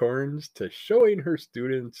unicorns to showing her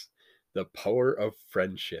students the power of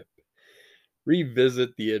friendship.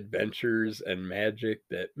 Revisit the adventures and magic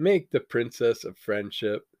that make the Princess of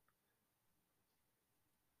Friendship.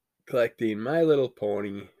 Collecting My Little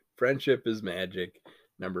Pony, Friendship is Magic,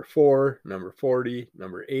 #4, #40,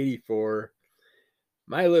 #84.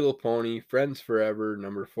 My Little Pony, Friends Forever,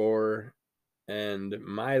 #4, and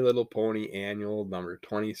My Little Pony Annual,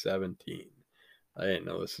 #2017. I didn't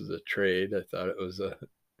know this was a trade. I thought it was a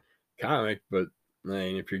comic, but I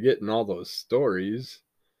mean, if you're getting all those stories,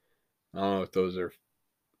 I don't know if those are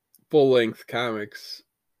full-length comics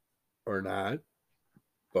or not,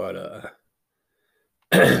 but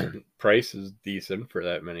price is decent for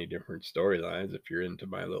that many different storylines if you're into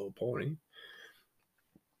My Little Pony.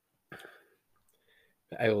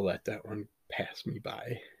 I will let that one pass me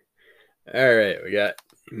by. All right, we got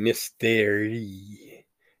Mystery,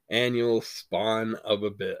 Annual Spawn of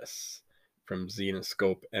Abyss from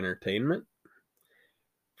Xenoscope Entertainment.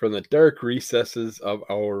 From the dark recesses of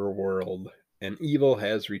our world, an evil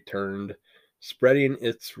has returned, spreading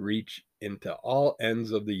its reach into all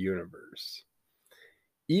ends of the universe,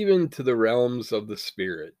 even to the realms of the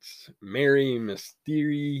spirits. Mary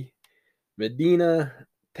Mystery Medina,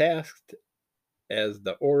 tasked as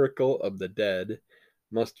the Oracle of the Dead,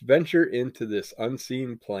 must venture into this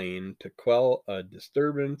unseen plane to quell a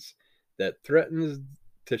disturbance that threatens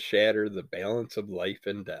to shatter the balance of life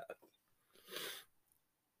and death.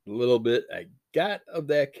 The little bit I got of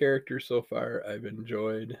that character so far, I've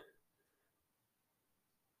enjoyed.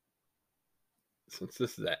 Since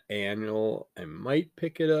this is an annual, I might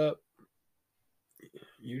pick it up.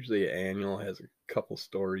 Usually an annual has a couple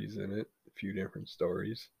stories in it, a few different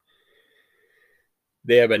stories.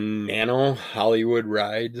 They have a Nano Hollywood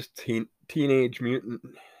Rides Teenage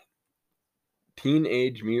Mutant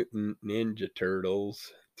Ninja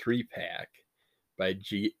Turtles 3-pack by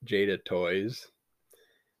Jada Toys.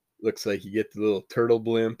 Looks like you get the little turtle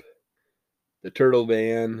blimp, the turtle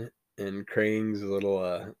van, and Krang's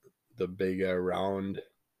little the big round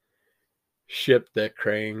ship that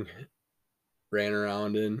Krang ran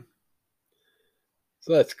around in.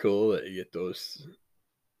 So that's cool that you get those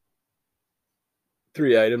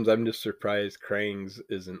 3 items. I'm just surprised Krang's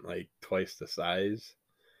isn't like twice the size.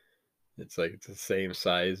 It's like it's the same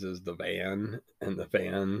size as the van, and the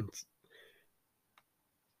van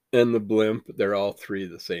and the blimp, they're all three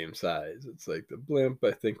the same size. It's like the blimp,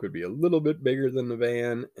 I think, would be a little bit bigger than the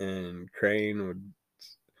van, and Crane would,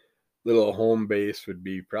 little home base would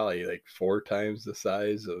be probably like 4 times the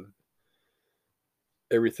size of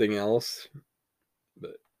everything else.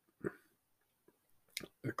 But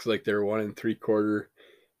looks like they're 1 3/4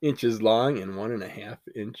 inches long and 1.5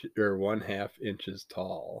 inch or 1/2 inches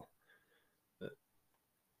tall.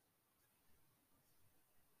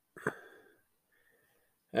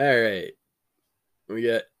 All right, we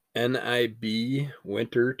got NIB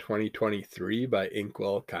Winter 2023 by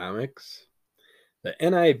Inkwell Comics. The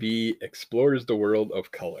NIB explores the world of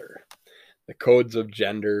color, the codes of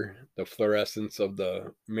gender, the fluorescence of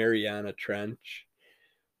the Mariana Trench,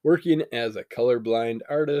 working as a colorblind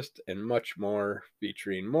artist, and much more,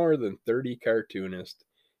 featuring more than 30 cartoonists,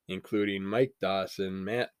 including Mike Dawson,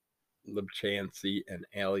 Matt Lebchansky, and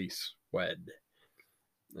Ali Swed.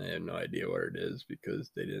 I have no idea what it is because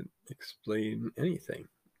they didn't explain anything.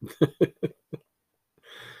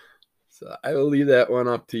 So I will leave that one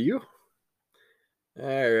up to you.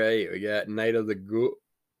 All right, we got Night of the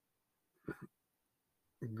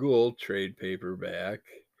Ghoul trade paperback,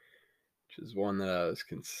 which is one that I was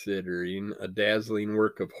considering. A dazzling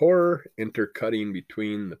work of horror, intercutting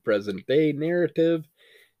between the present day narrative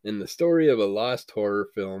and the story of a lost horror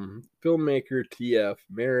film. Filmmaker T.F.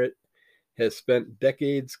 Merritt has spent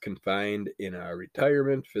decades confined in a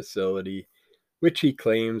retirement facility, which he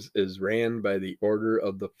claims is ran by the Order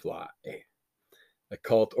of the Fly, a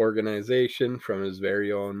cult organization from his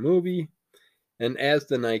very own movie. And as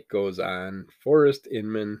the night goes on, Forrest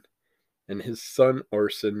Inman and his son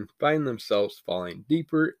Orson find themselves falling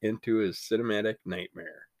deeper into his cinematic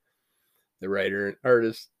nightmare. The writer and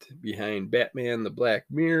artist behind Batman the Black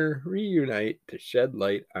Mirror reunite to shed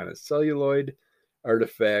light on a celluloid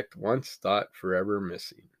artifact once thought forever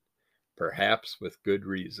missing, perhaps with good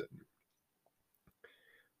reason.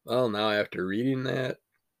 Well, now after reading that,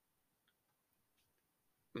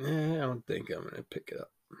 I don't think I'm going to pick it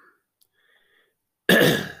up.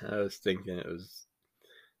 I was thinking it was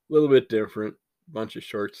a little bit different. Bunch of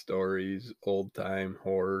short stories, old time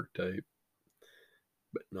horror type.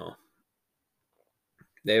 But no.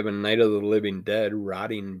 They have a Night of the Living Dead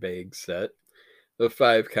rotting bag set of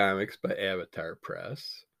 5 comics by Avatar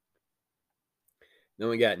Press. Then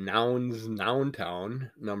we got Nouns Noun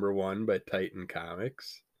Town, #1 by Titan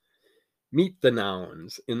Comics. Meet the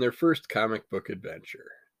Nouns in their first comic book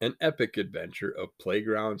adventure, an epic adventure of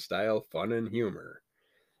playground style fun and humor.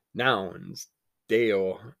 Nouns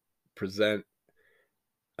Deo present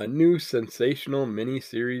a new sensational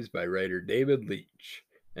mini-series by writer David Leitch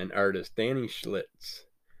and artist Danny Schlitz.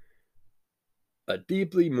 A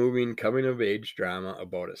deeply moving coming-of-age drama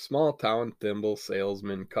about a small-town thimble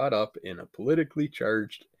salesman caught up in a politically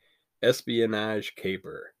charged espionage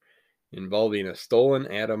caper involving a stolen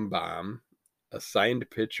atom bomb, a signed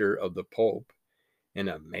picture of the Pope, and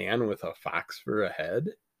a man with a fox for a head.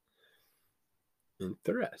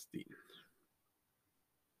 Interesting.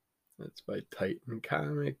 That's by Titan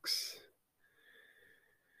Comics.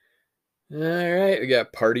 All right, we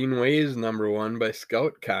got Parting Ways #1 by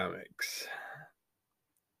Scout Comics.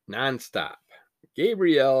 Nonstop.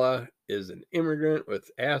 Gabriella is an immigrant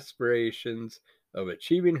with aspirations of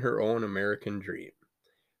achieving her own American dream.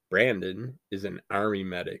 Brandon is an army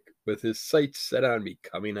medic with his sights set on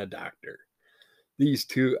becoming a doctor. These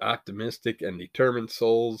two optimistic and determined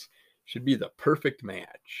souls should be the perfect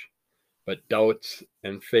match. But doubts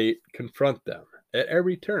and fate confront them at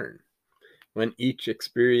every turn. When each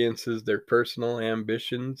experiences their personal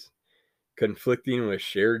ambitions, conflicting with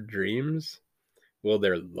shared dreams, will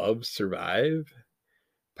their love survive?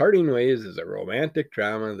 Parting Ways is a romantic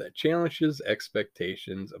drama that challenges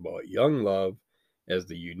expectations about young love as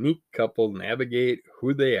the unique couple navigate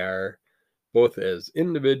who they are, both as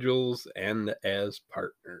individuals and as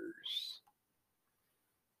partners.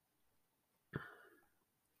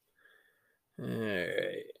 All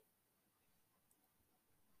right.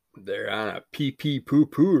 They're on a pee poo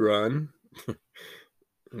poo run.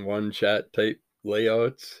 One shot type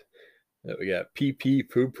layouts. We got PP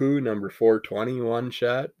Poo Poo #420 one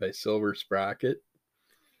shot by Silver Sprocket.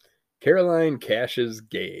 Caroline Cash's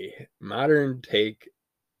Gay. Modern take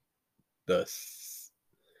the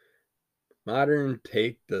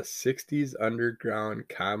 60s underground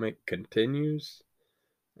comic continues.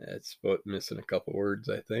 That's about missing a couple words,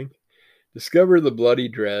 I think. Discover the bloody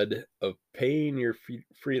dread of paying your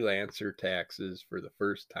freelancer taxes for the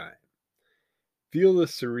first time. Feel the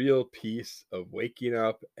surreal peace of waking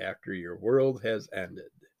up after your world has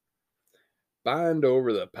ended. bond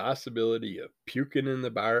over the possibility of puking in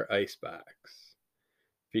the bar icebox.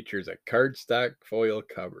 Features a cardstock foil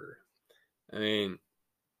cover. I mean,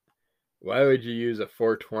 why would you use a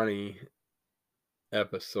 420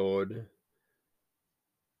 episode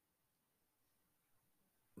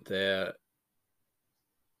that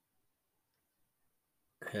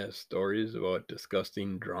has stories about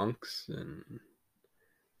disgusting drunks and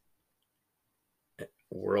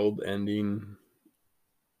world ending?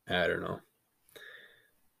 I don't know.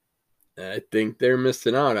 I think they're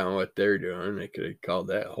missing out on what they're doing. They could have called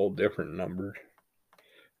that a whole different number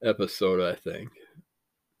episode, I think.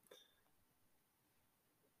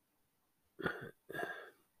 All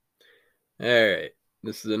right.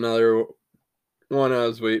 This is another one I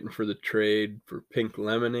was waiting for the trade for Pink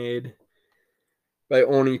Lemonade by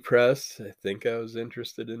Oni Press. I think I was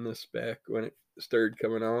interested in this back when it started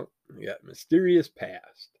coming out. We got Mysterious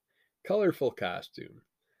Past, Colorful Costume,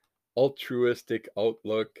 Altruistic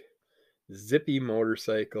Outlook, Zippy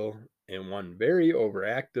Motorcycle, and one very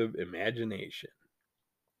overactive imagination.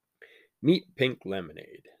 Meet Pink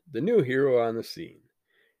Lemonade, the new hero on the scene.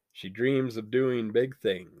 She dreams of doing big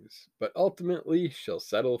things, but ultimately she'll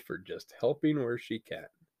settle for just helping where she can.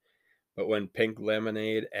 But when Pink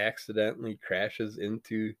Lemonade accidentally crashes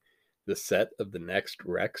into the set of the next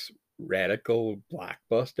Rex Radical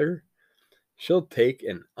blockbuster, she'll take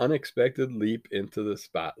an unexpected leap into the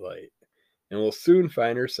spotlight and will soon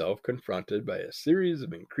find herself confronted by a series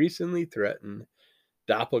of increasingly threatened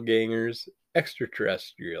doppelgangers,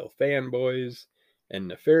 extraterrestrial fanboys, and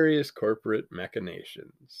nefarious corporate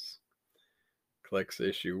machinations. Collects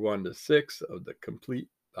issue 1 to 6 of the complete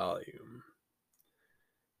volume.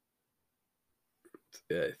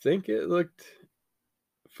 I think it looked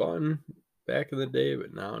fun back in the day,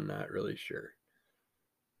 but now I'm not really sure.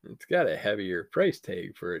 It's got a heavier price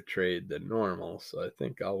tag for a trade than normal, so I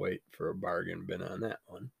think I'll wait for a bargain bin on that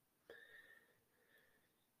one.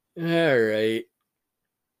 All right.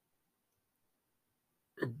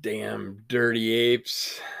 Damn dirty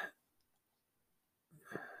apes.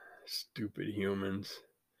 Stupid humans.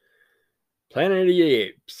 Planet of the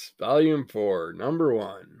Apes, Volume 4, Number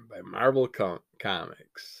 1 by Marvel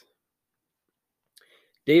Comics.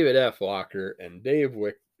 David F. Walker and Dave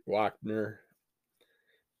Wachner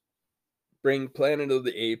bring Planet of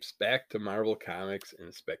the Apes back to Marvel Comics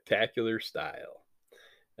in spectacular style.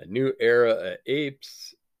 A new era of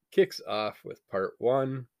apes kicks off with part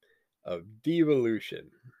 1 of Devolution.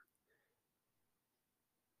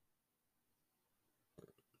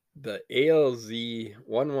 The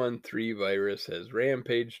ALZ-113 virus has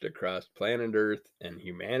rampaged across planet Earth and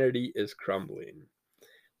humanity is crumbling.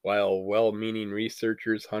 While well-meaning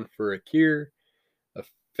researchers hunt for a cure, a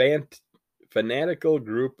fanatical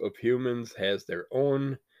group of humans has their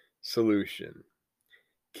own solution.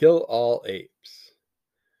 Kill all apes.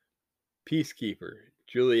 Peacekeeper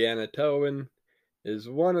Juliana Towin is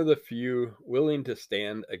one of the few willing to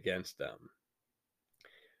stand against them.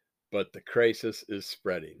 But the crisis is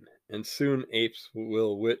spreading, and soon apes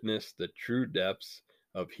will witness the true depths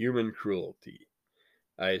of human cruelty.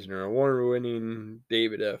 Eisner Award-winning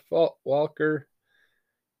David F. Walker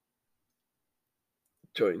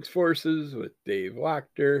joins forces with Dave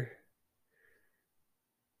Wachter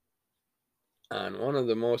on one of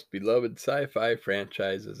the most beloved sci-fi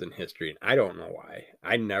franchises in history. And I don't know why.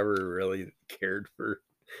 I never really cared for...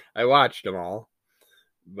 I watched them all,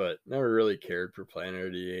 but never really cared for Planet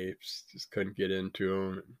of the Apes. Just couldn't get into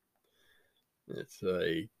them. It's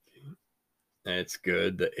like... it's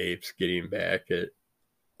good, the apes getting back at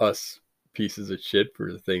us pieces of shit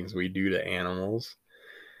for the things we do to animals.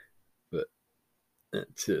 But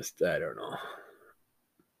it's just, I don't know.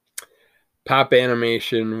 Pop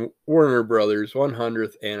Animation Warner Brothers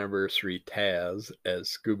 100th Anniversary Taz as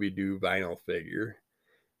Scooby-Doo vinyl figure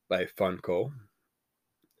by Funko.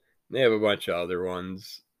 They have a bunch of other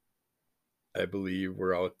ones, I believe,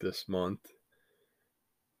 were out this month.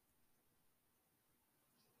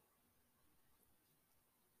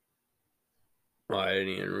 Oh, I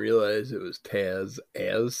didn't even realize it was Taz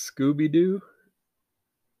as Scooby-Doo.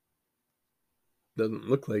 Doesn't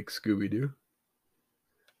look like Scooby-Doo.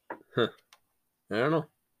 Huh. I don't know.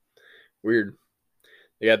 Weird.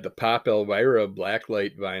 They got the Pop Elvira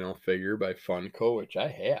Blacklight vinyl figure by Funko, which I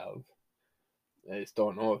have. I just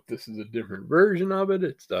don't know if this is a different version of it.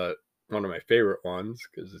 It's one of my favorite ones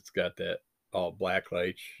because it's got that all black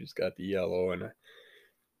light. She's got the yellow and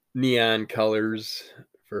neon colors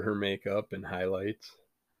for her makeup and highlights.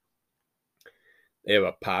 They have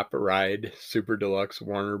a Pop Ride Super Deluxe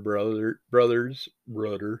Warner Brothers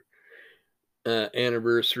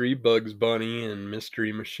Anniversary Bugs Bunny and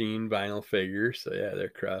Mystery Machine vinyl figure. So yeah, they're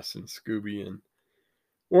crossing Scooby and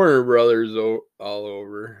Warner Brothers all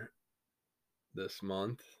over this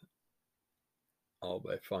month, all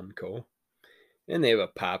by Funko. And they have a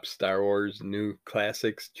Pop Star Wars New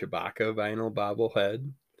Classics Chewbacca vinyl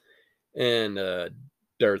bobblehead and a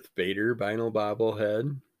Darth Vader vinyl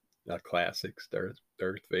bobblehead, a Classics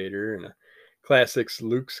Darth Vader, and a Classics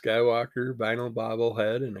Luke Skywalker vinyl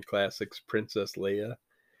bobblehead, and a Classics Princess Leia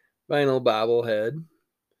vinyl bobblehead.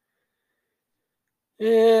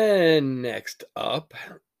 And next up,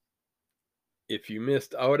 if you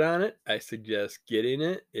missed out on it, I suggest getting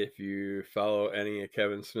it. If you follow any of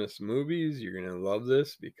Kevin Smith's movies, you're going to love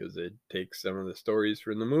this because it takes some of the stories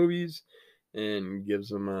from the movies and gives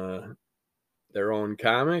them their own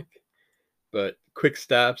comic. But Quick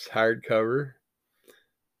Stops hardcover.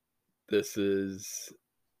 This is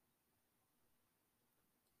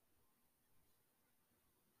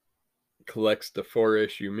collects the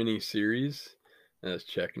 4-issue miniseries. I was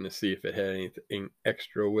checking to see if it had anything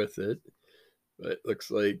extra with it, but it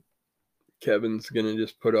looks like Kevin's gonna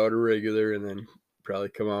just put out a regular and then probably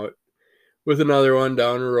come out with another one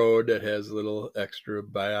down the road that has a little extra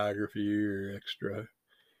biography or extra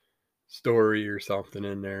story or something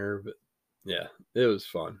in there. But yeah, it was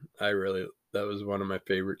fun. That was one of my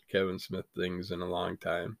favorite Kevin Smith things in a long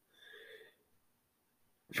time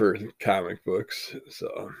for comic books.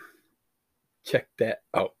 So check that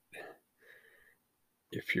out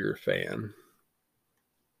if you're a fan.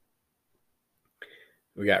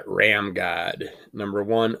 We got Ram God, number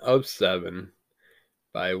 1 of 7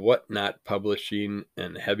 by Whatnot Publishing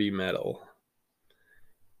and Heavy Metal.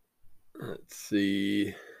 Let's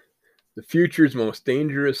see. The future's most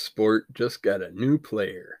dangerous sport just got a new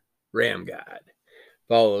player. Ram God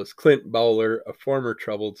follows Clint Bowler, a former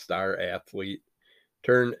troubled star athlete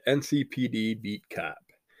turned NCPD beat cop,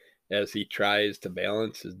 as he tries to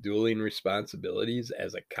balance his dueling responsibilities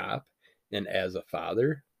as a cop and as a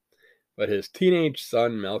father. But his teenage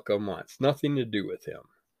son Malcolm wants nothing to do with him.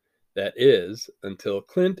 That is, until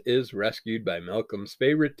Clint is rescued by Malcolm's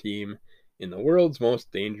favorite team in the world's most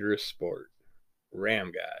dangerous sport,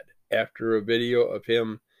 Ram God, after a video of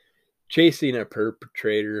him chasing a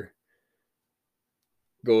perpetrator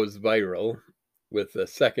goes viral, with a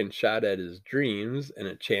second shot at his dreams and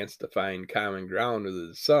a chance to find common ground with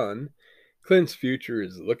his son, Clint's future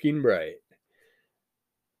is looking bright.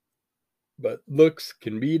 But looks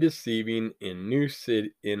can be deceiving in new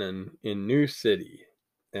city,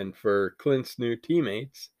 and for Clint's new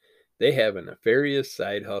teammates, they have a nefarious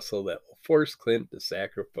side hustle that will force Clint to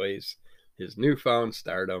sacrifice his newfound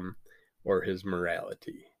stardom or his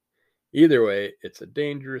morality. Either way, it's a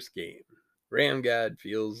dangerous game. Ram God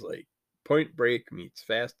feels like Point Break meets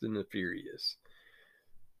Fast and the Furious,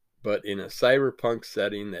 but in a cyberpunk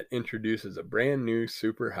setting that introduces a brand new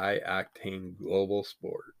super high octane global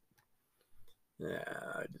sport.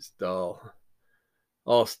 Yeah, just all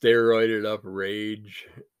steroided up, raged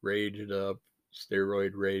up,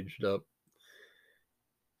 raged up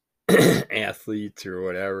athletes or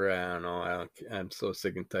whatever. I don't know. I'm so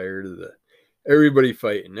sick and tired of everybody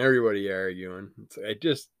fighting, everybody arguing.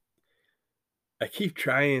 I keep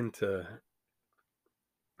trying to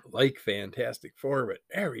like Fantastic Four, but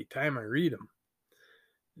every time I read them,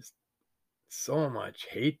 just so much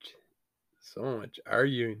hate, so much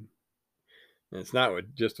arguing. And it's not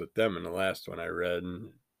just with them. In the last one I read, and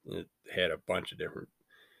it had a bunch of different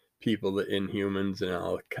people, the Inhumans and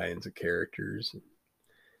all kinds of characters.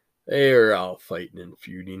 They are all fighting and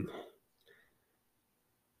feuding.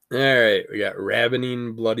 All right, we got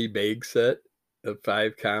Ravening Bloody Bag set of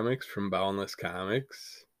 5 comics from Boundless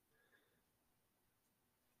Comics.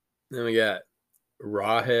 Then we got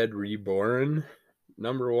Rawhead Reborn,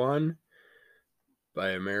 number 1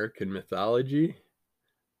 by American Mythology.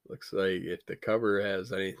 Looks like if the cover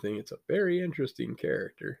has anything, it's a very interesting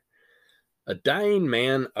character. A dying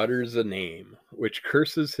man utters a name which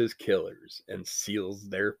curses his killers and seals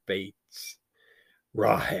their fates.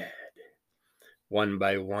 Rawhead. One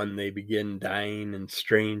by one, they begin dying in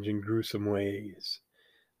strange and gruesome ways,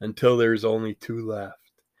 until there's only 2 left.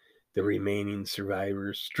 The remaining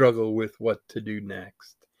survivors struggle with what to do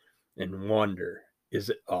next and wonder, is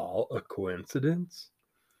it all a coincidence?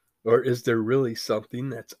 Or is there really something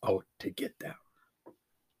that's out to get them?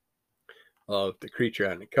 Well, if the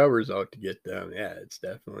creature on the cover's out to get them, yeah, it's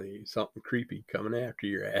definitely something creepy coming after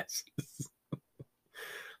your asses.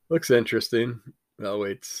 Looks interesting. I'll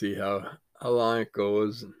wait to see how long it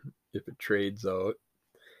goes and if it trades out.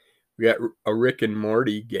 We got a Rick and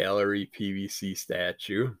Morty gallery PVC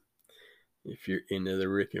statue. If you're into the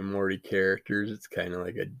Rick and Morty characters, it's kind of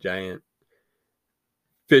like a giant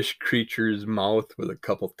fish creature's mouth with a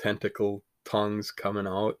couple tentacle tongues coming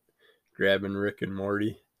out, grabbing Rick and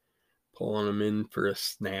Morty, pulling them in for a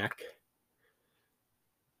snack.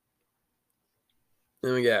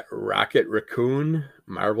 Then we got Rocket Raccoon,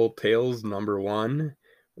 Marvel Tales #1,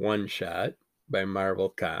 one shot by Marvel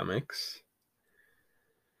Comics.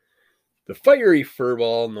 The fiery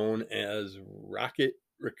furball known as Rocket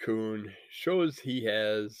Raccoon shows he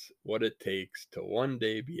has what it takes to one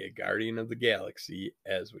day be a guardian of the galaxy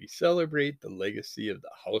as we celebrate the legacy of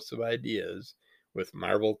the House of Ideas with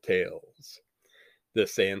Marvel Tales.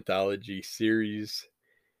 This anthology series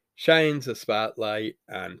shines a spotlight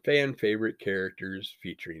on fan favorite characters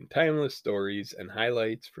featuring timeless stories and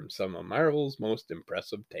highlights from some of Marvel's most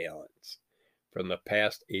impressive talents from the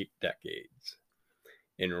past 8 decades.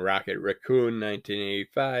 In Rocket Raccoon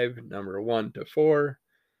 1985, #1-4,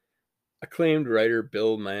 acclaimed writer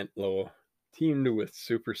Bill Mantlo teamed with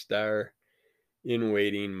superstar in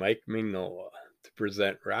waiting Mike Mignola to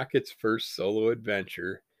present Rocket's first solo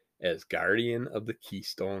adventure as Guardian of the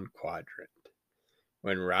Keystone Quadrant.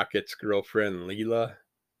 When Rocket's girlfriend Leela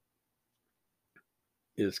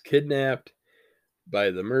is kidnapped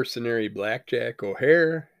by the mercenary Blackjack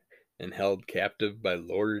O'Hare and held captive by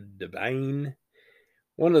Lord Divine,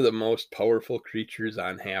 one of the most powerful creatures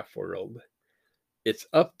on Half-World, it's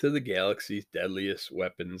up to the galaxy's deadliest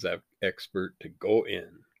weapons expert to go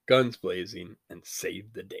in, guns blazing, and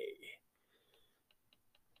save the day.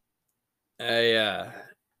 I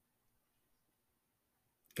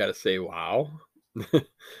gotta say, wow.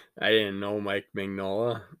 I didn't know Mike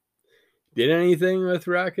Mignola did anything with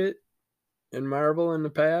Rocket and Marvel in the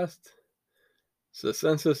past. So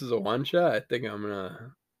since this is a one-shot, I think I'm going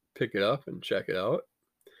to pick it up and check it out.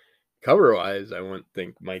 Cover-wise, I wouldn't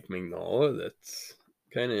think Mike Mignola. That's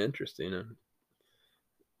kind of interesting.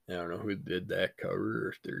 I don't know who did that cover or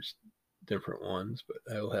if there's different ones,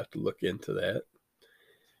 but I will have to look into that.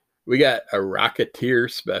 We got a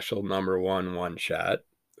Rocketeer special #1 one-shot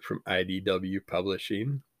from IDW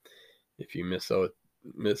Publishing. If you missed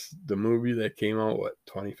the movie that came out,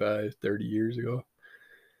 25, 30 years ago?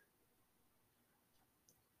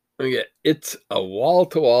 It's a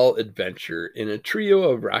wall-to-wall adventure in a trio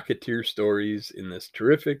of Rocketeer stories in this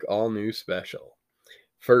terrific all-new special.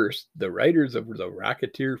 First, the writers of the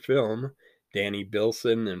Rocketeer film, Danny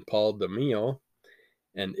Bilson and Paul DeMeo,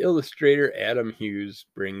 and illustrator Adam Hughes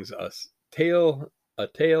brings us a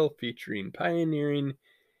tale featuring pioneering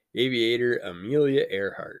aviator Amelia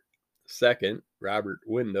Earhart. Second, Robert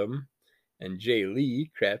Wyndham and Jay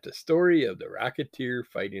Lee craft a story of the Rocketeer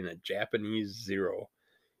fighting a Japanese Zero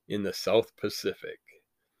in the South Pacific.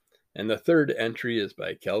 And the third entry is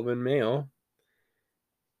by Kelvin Mayo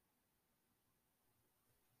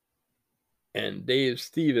and Dave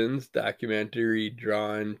Stevens, documentary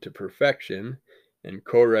Drawn to Perfection and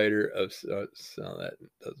co-writer of so that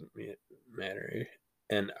doesn't matter,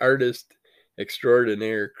 and artist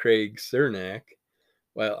extraordinaire Craig Cernak.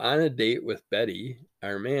 While on a date with Betty,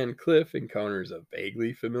 our man Cliff encounters a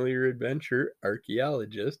vaguely familiar adventure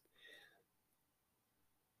archaeologist.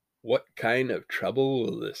 What kind of trouble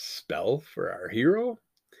will this spell for our hero?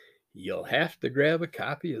 You'll have to grab a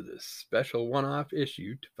copy of this special one-off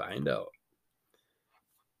issue to find out.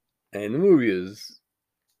 And the movie is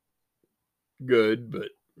good, but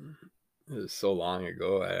it was so long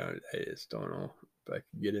ago, I just don't know if I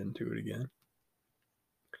could get into it again.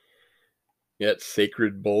 Yet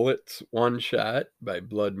Sacred Bullets one-shot by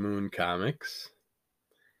Blood Moon Comics.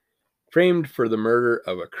 Framed for the murder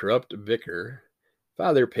of a corrupt vicar,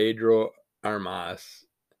 Father Pedro Armas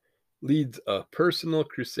leads a personal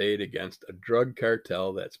crusade against a drug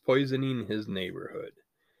cartel that's poisoning his neighborhood.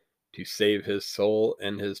 To save his soul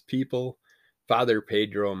and his people, Father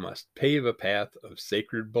Pedro must pave a path of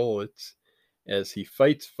sacred bullets as he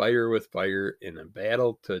fights fire with fire in a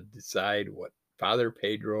battle to decide what Father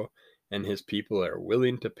Pedro and his people are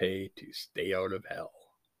willing to pay to stay out of hell.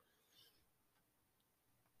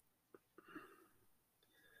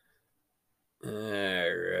 All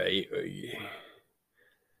right.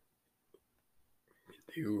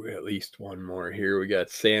 Do at least one more here. We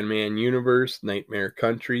got Sandman Universe, Nightmare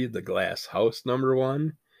Country, The Glass House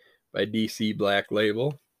 #1 by DC Black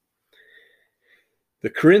Label.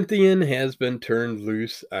 The Corinthian has been turned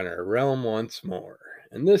loose on our realm once more,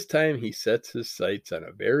 and this time he sets his sights on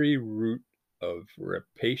a very root of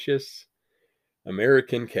rapacious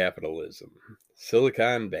American capitalism,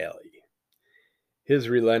 Silicon Valley. His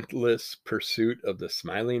relentless pursuit of the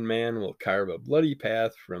smiling man will carve a bloody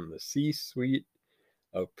path from the C-suite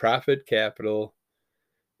of profit capital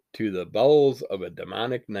to the bowels of a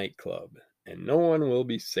demonic nightclub, and no one will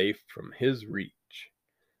be safe from his reach.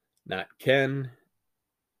 Not Ken,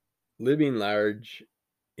 living large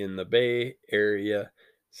in the Bay Area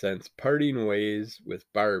since parting ways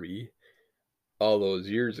with Barbie all those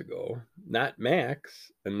years ago. Not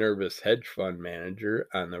Max, a nervous hedge fund manager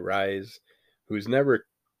on the rise who's never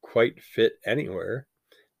quite fit anywhere.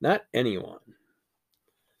 Not anyone.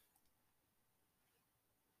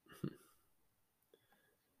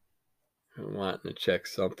 I'm wanting to check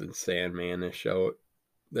something Sandman-ish out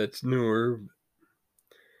that's newer.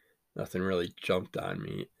 Nothing really jumped on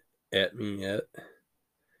me at me yet.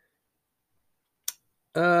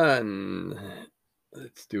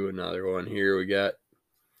 Let's do another one here. We got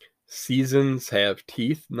Seasons Have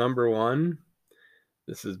Teeth, #1.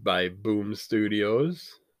 This is by Boom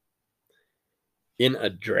Studios. In a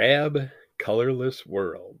drab, colorless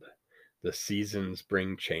world, the seasons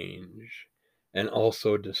bring change and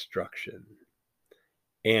also destruction.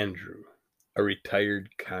 Andrew, a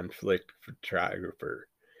retired conflict photographer,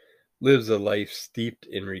 lives a life steeped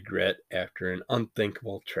in regret after an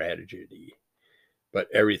unthinkable tragedy. But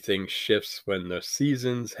everything shifts when the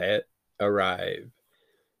seasons arrive,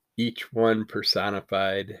 each one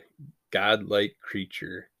personified, godlike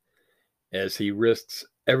creature, as he risks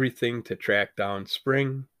everything to track down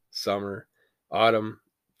spring, summer, autumn,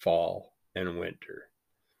 fall, and winter.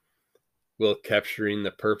 Will capturing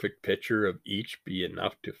the perfect picture of each be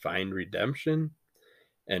enough to find redemption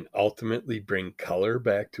and ultimately bring color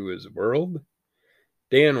back to his world?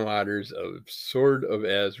 Dan Waters of Sword of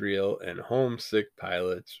Azrael and Homesick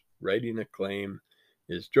Pilots, writing acclaim,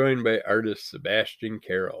 is joined by artist Sebastian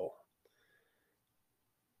Carroll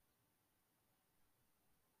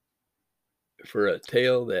for a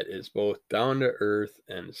tale that is both down to earth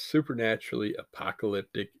and supernaturally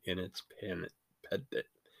apocalyptic in its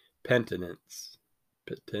penitence.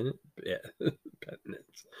 Yeah,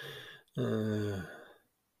 penitence.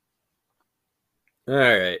 All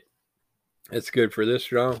right. That's good for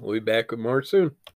this round. We'll be back with more soon.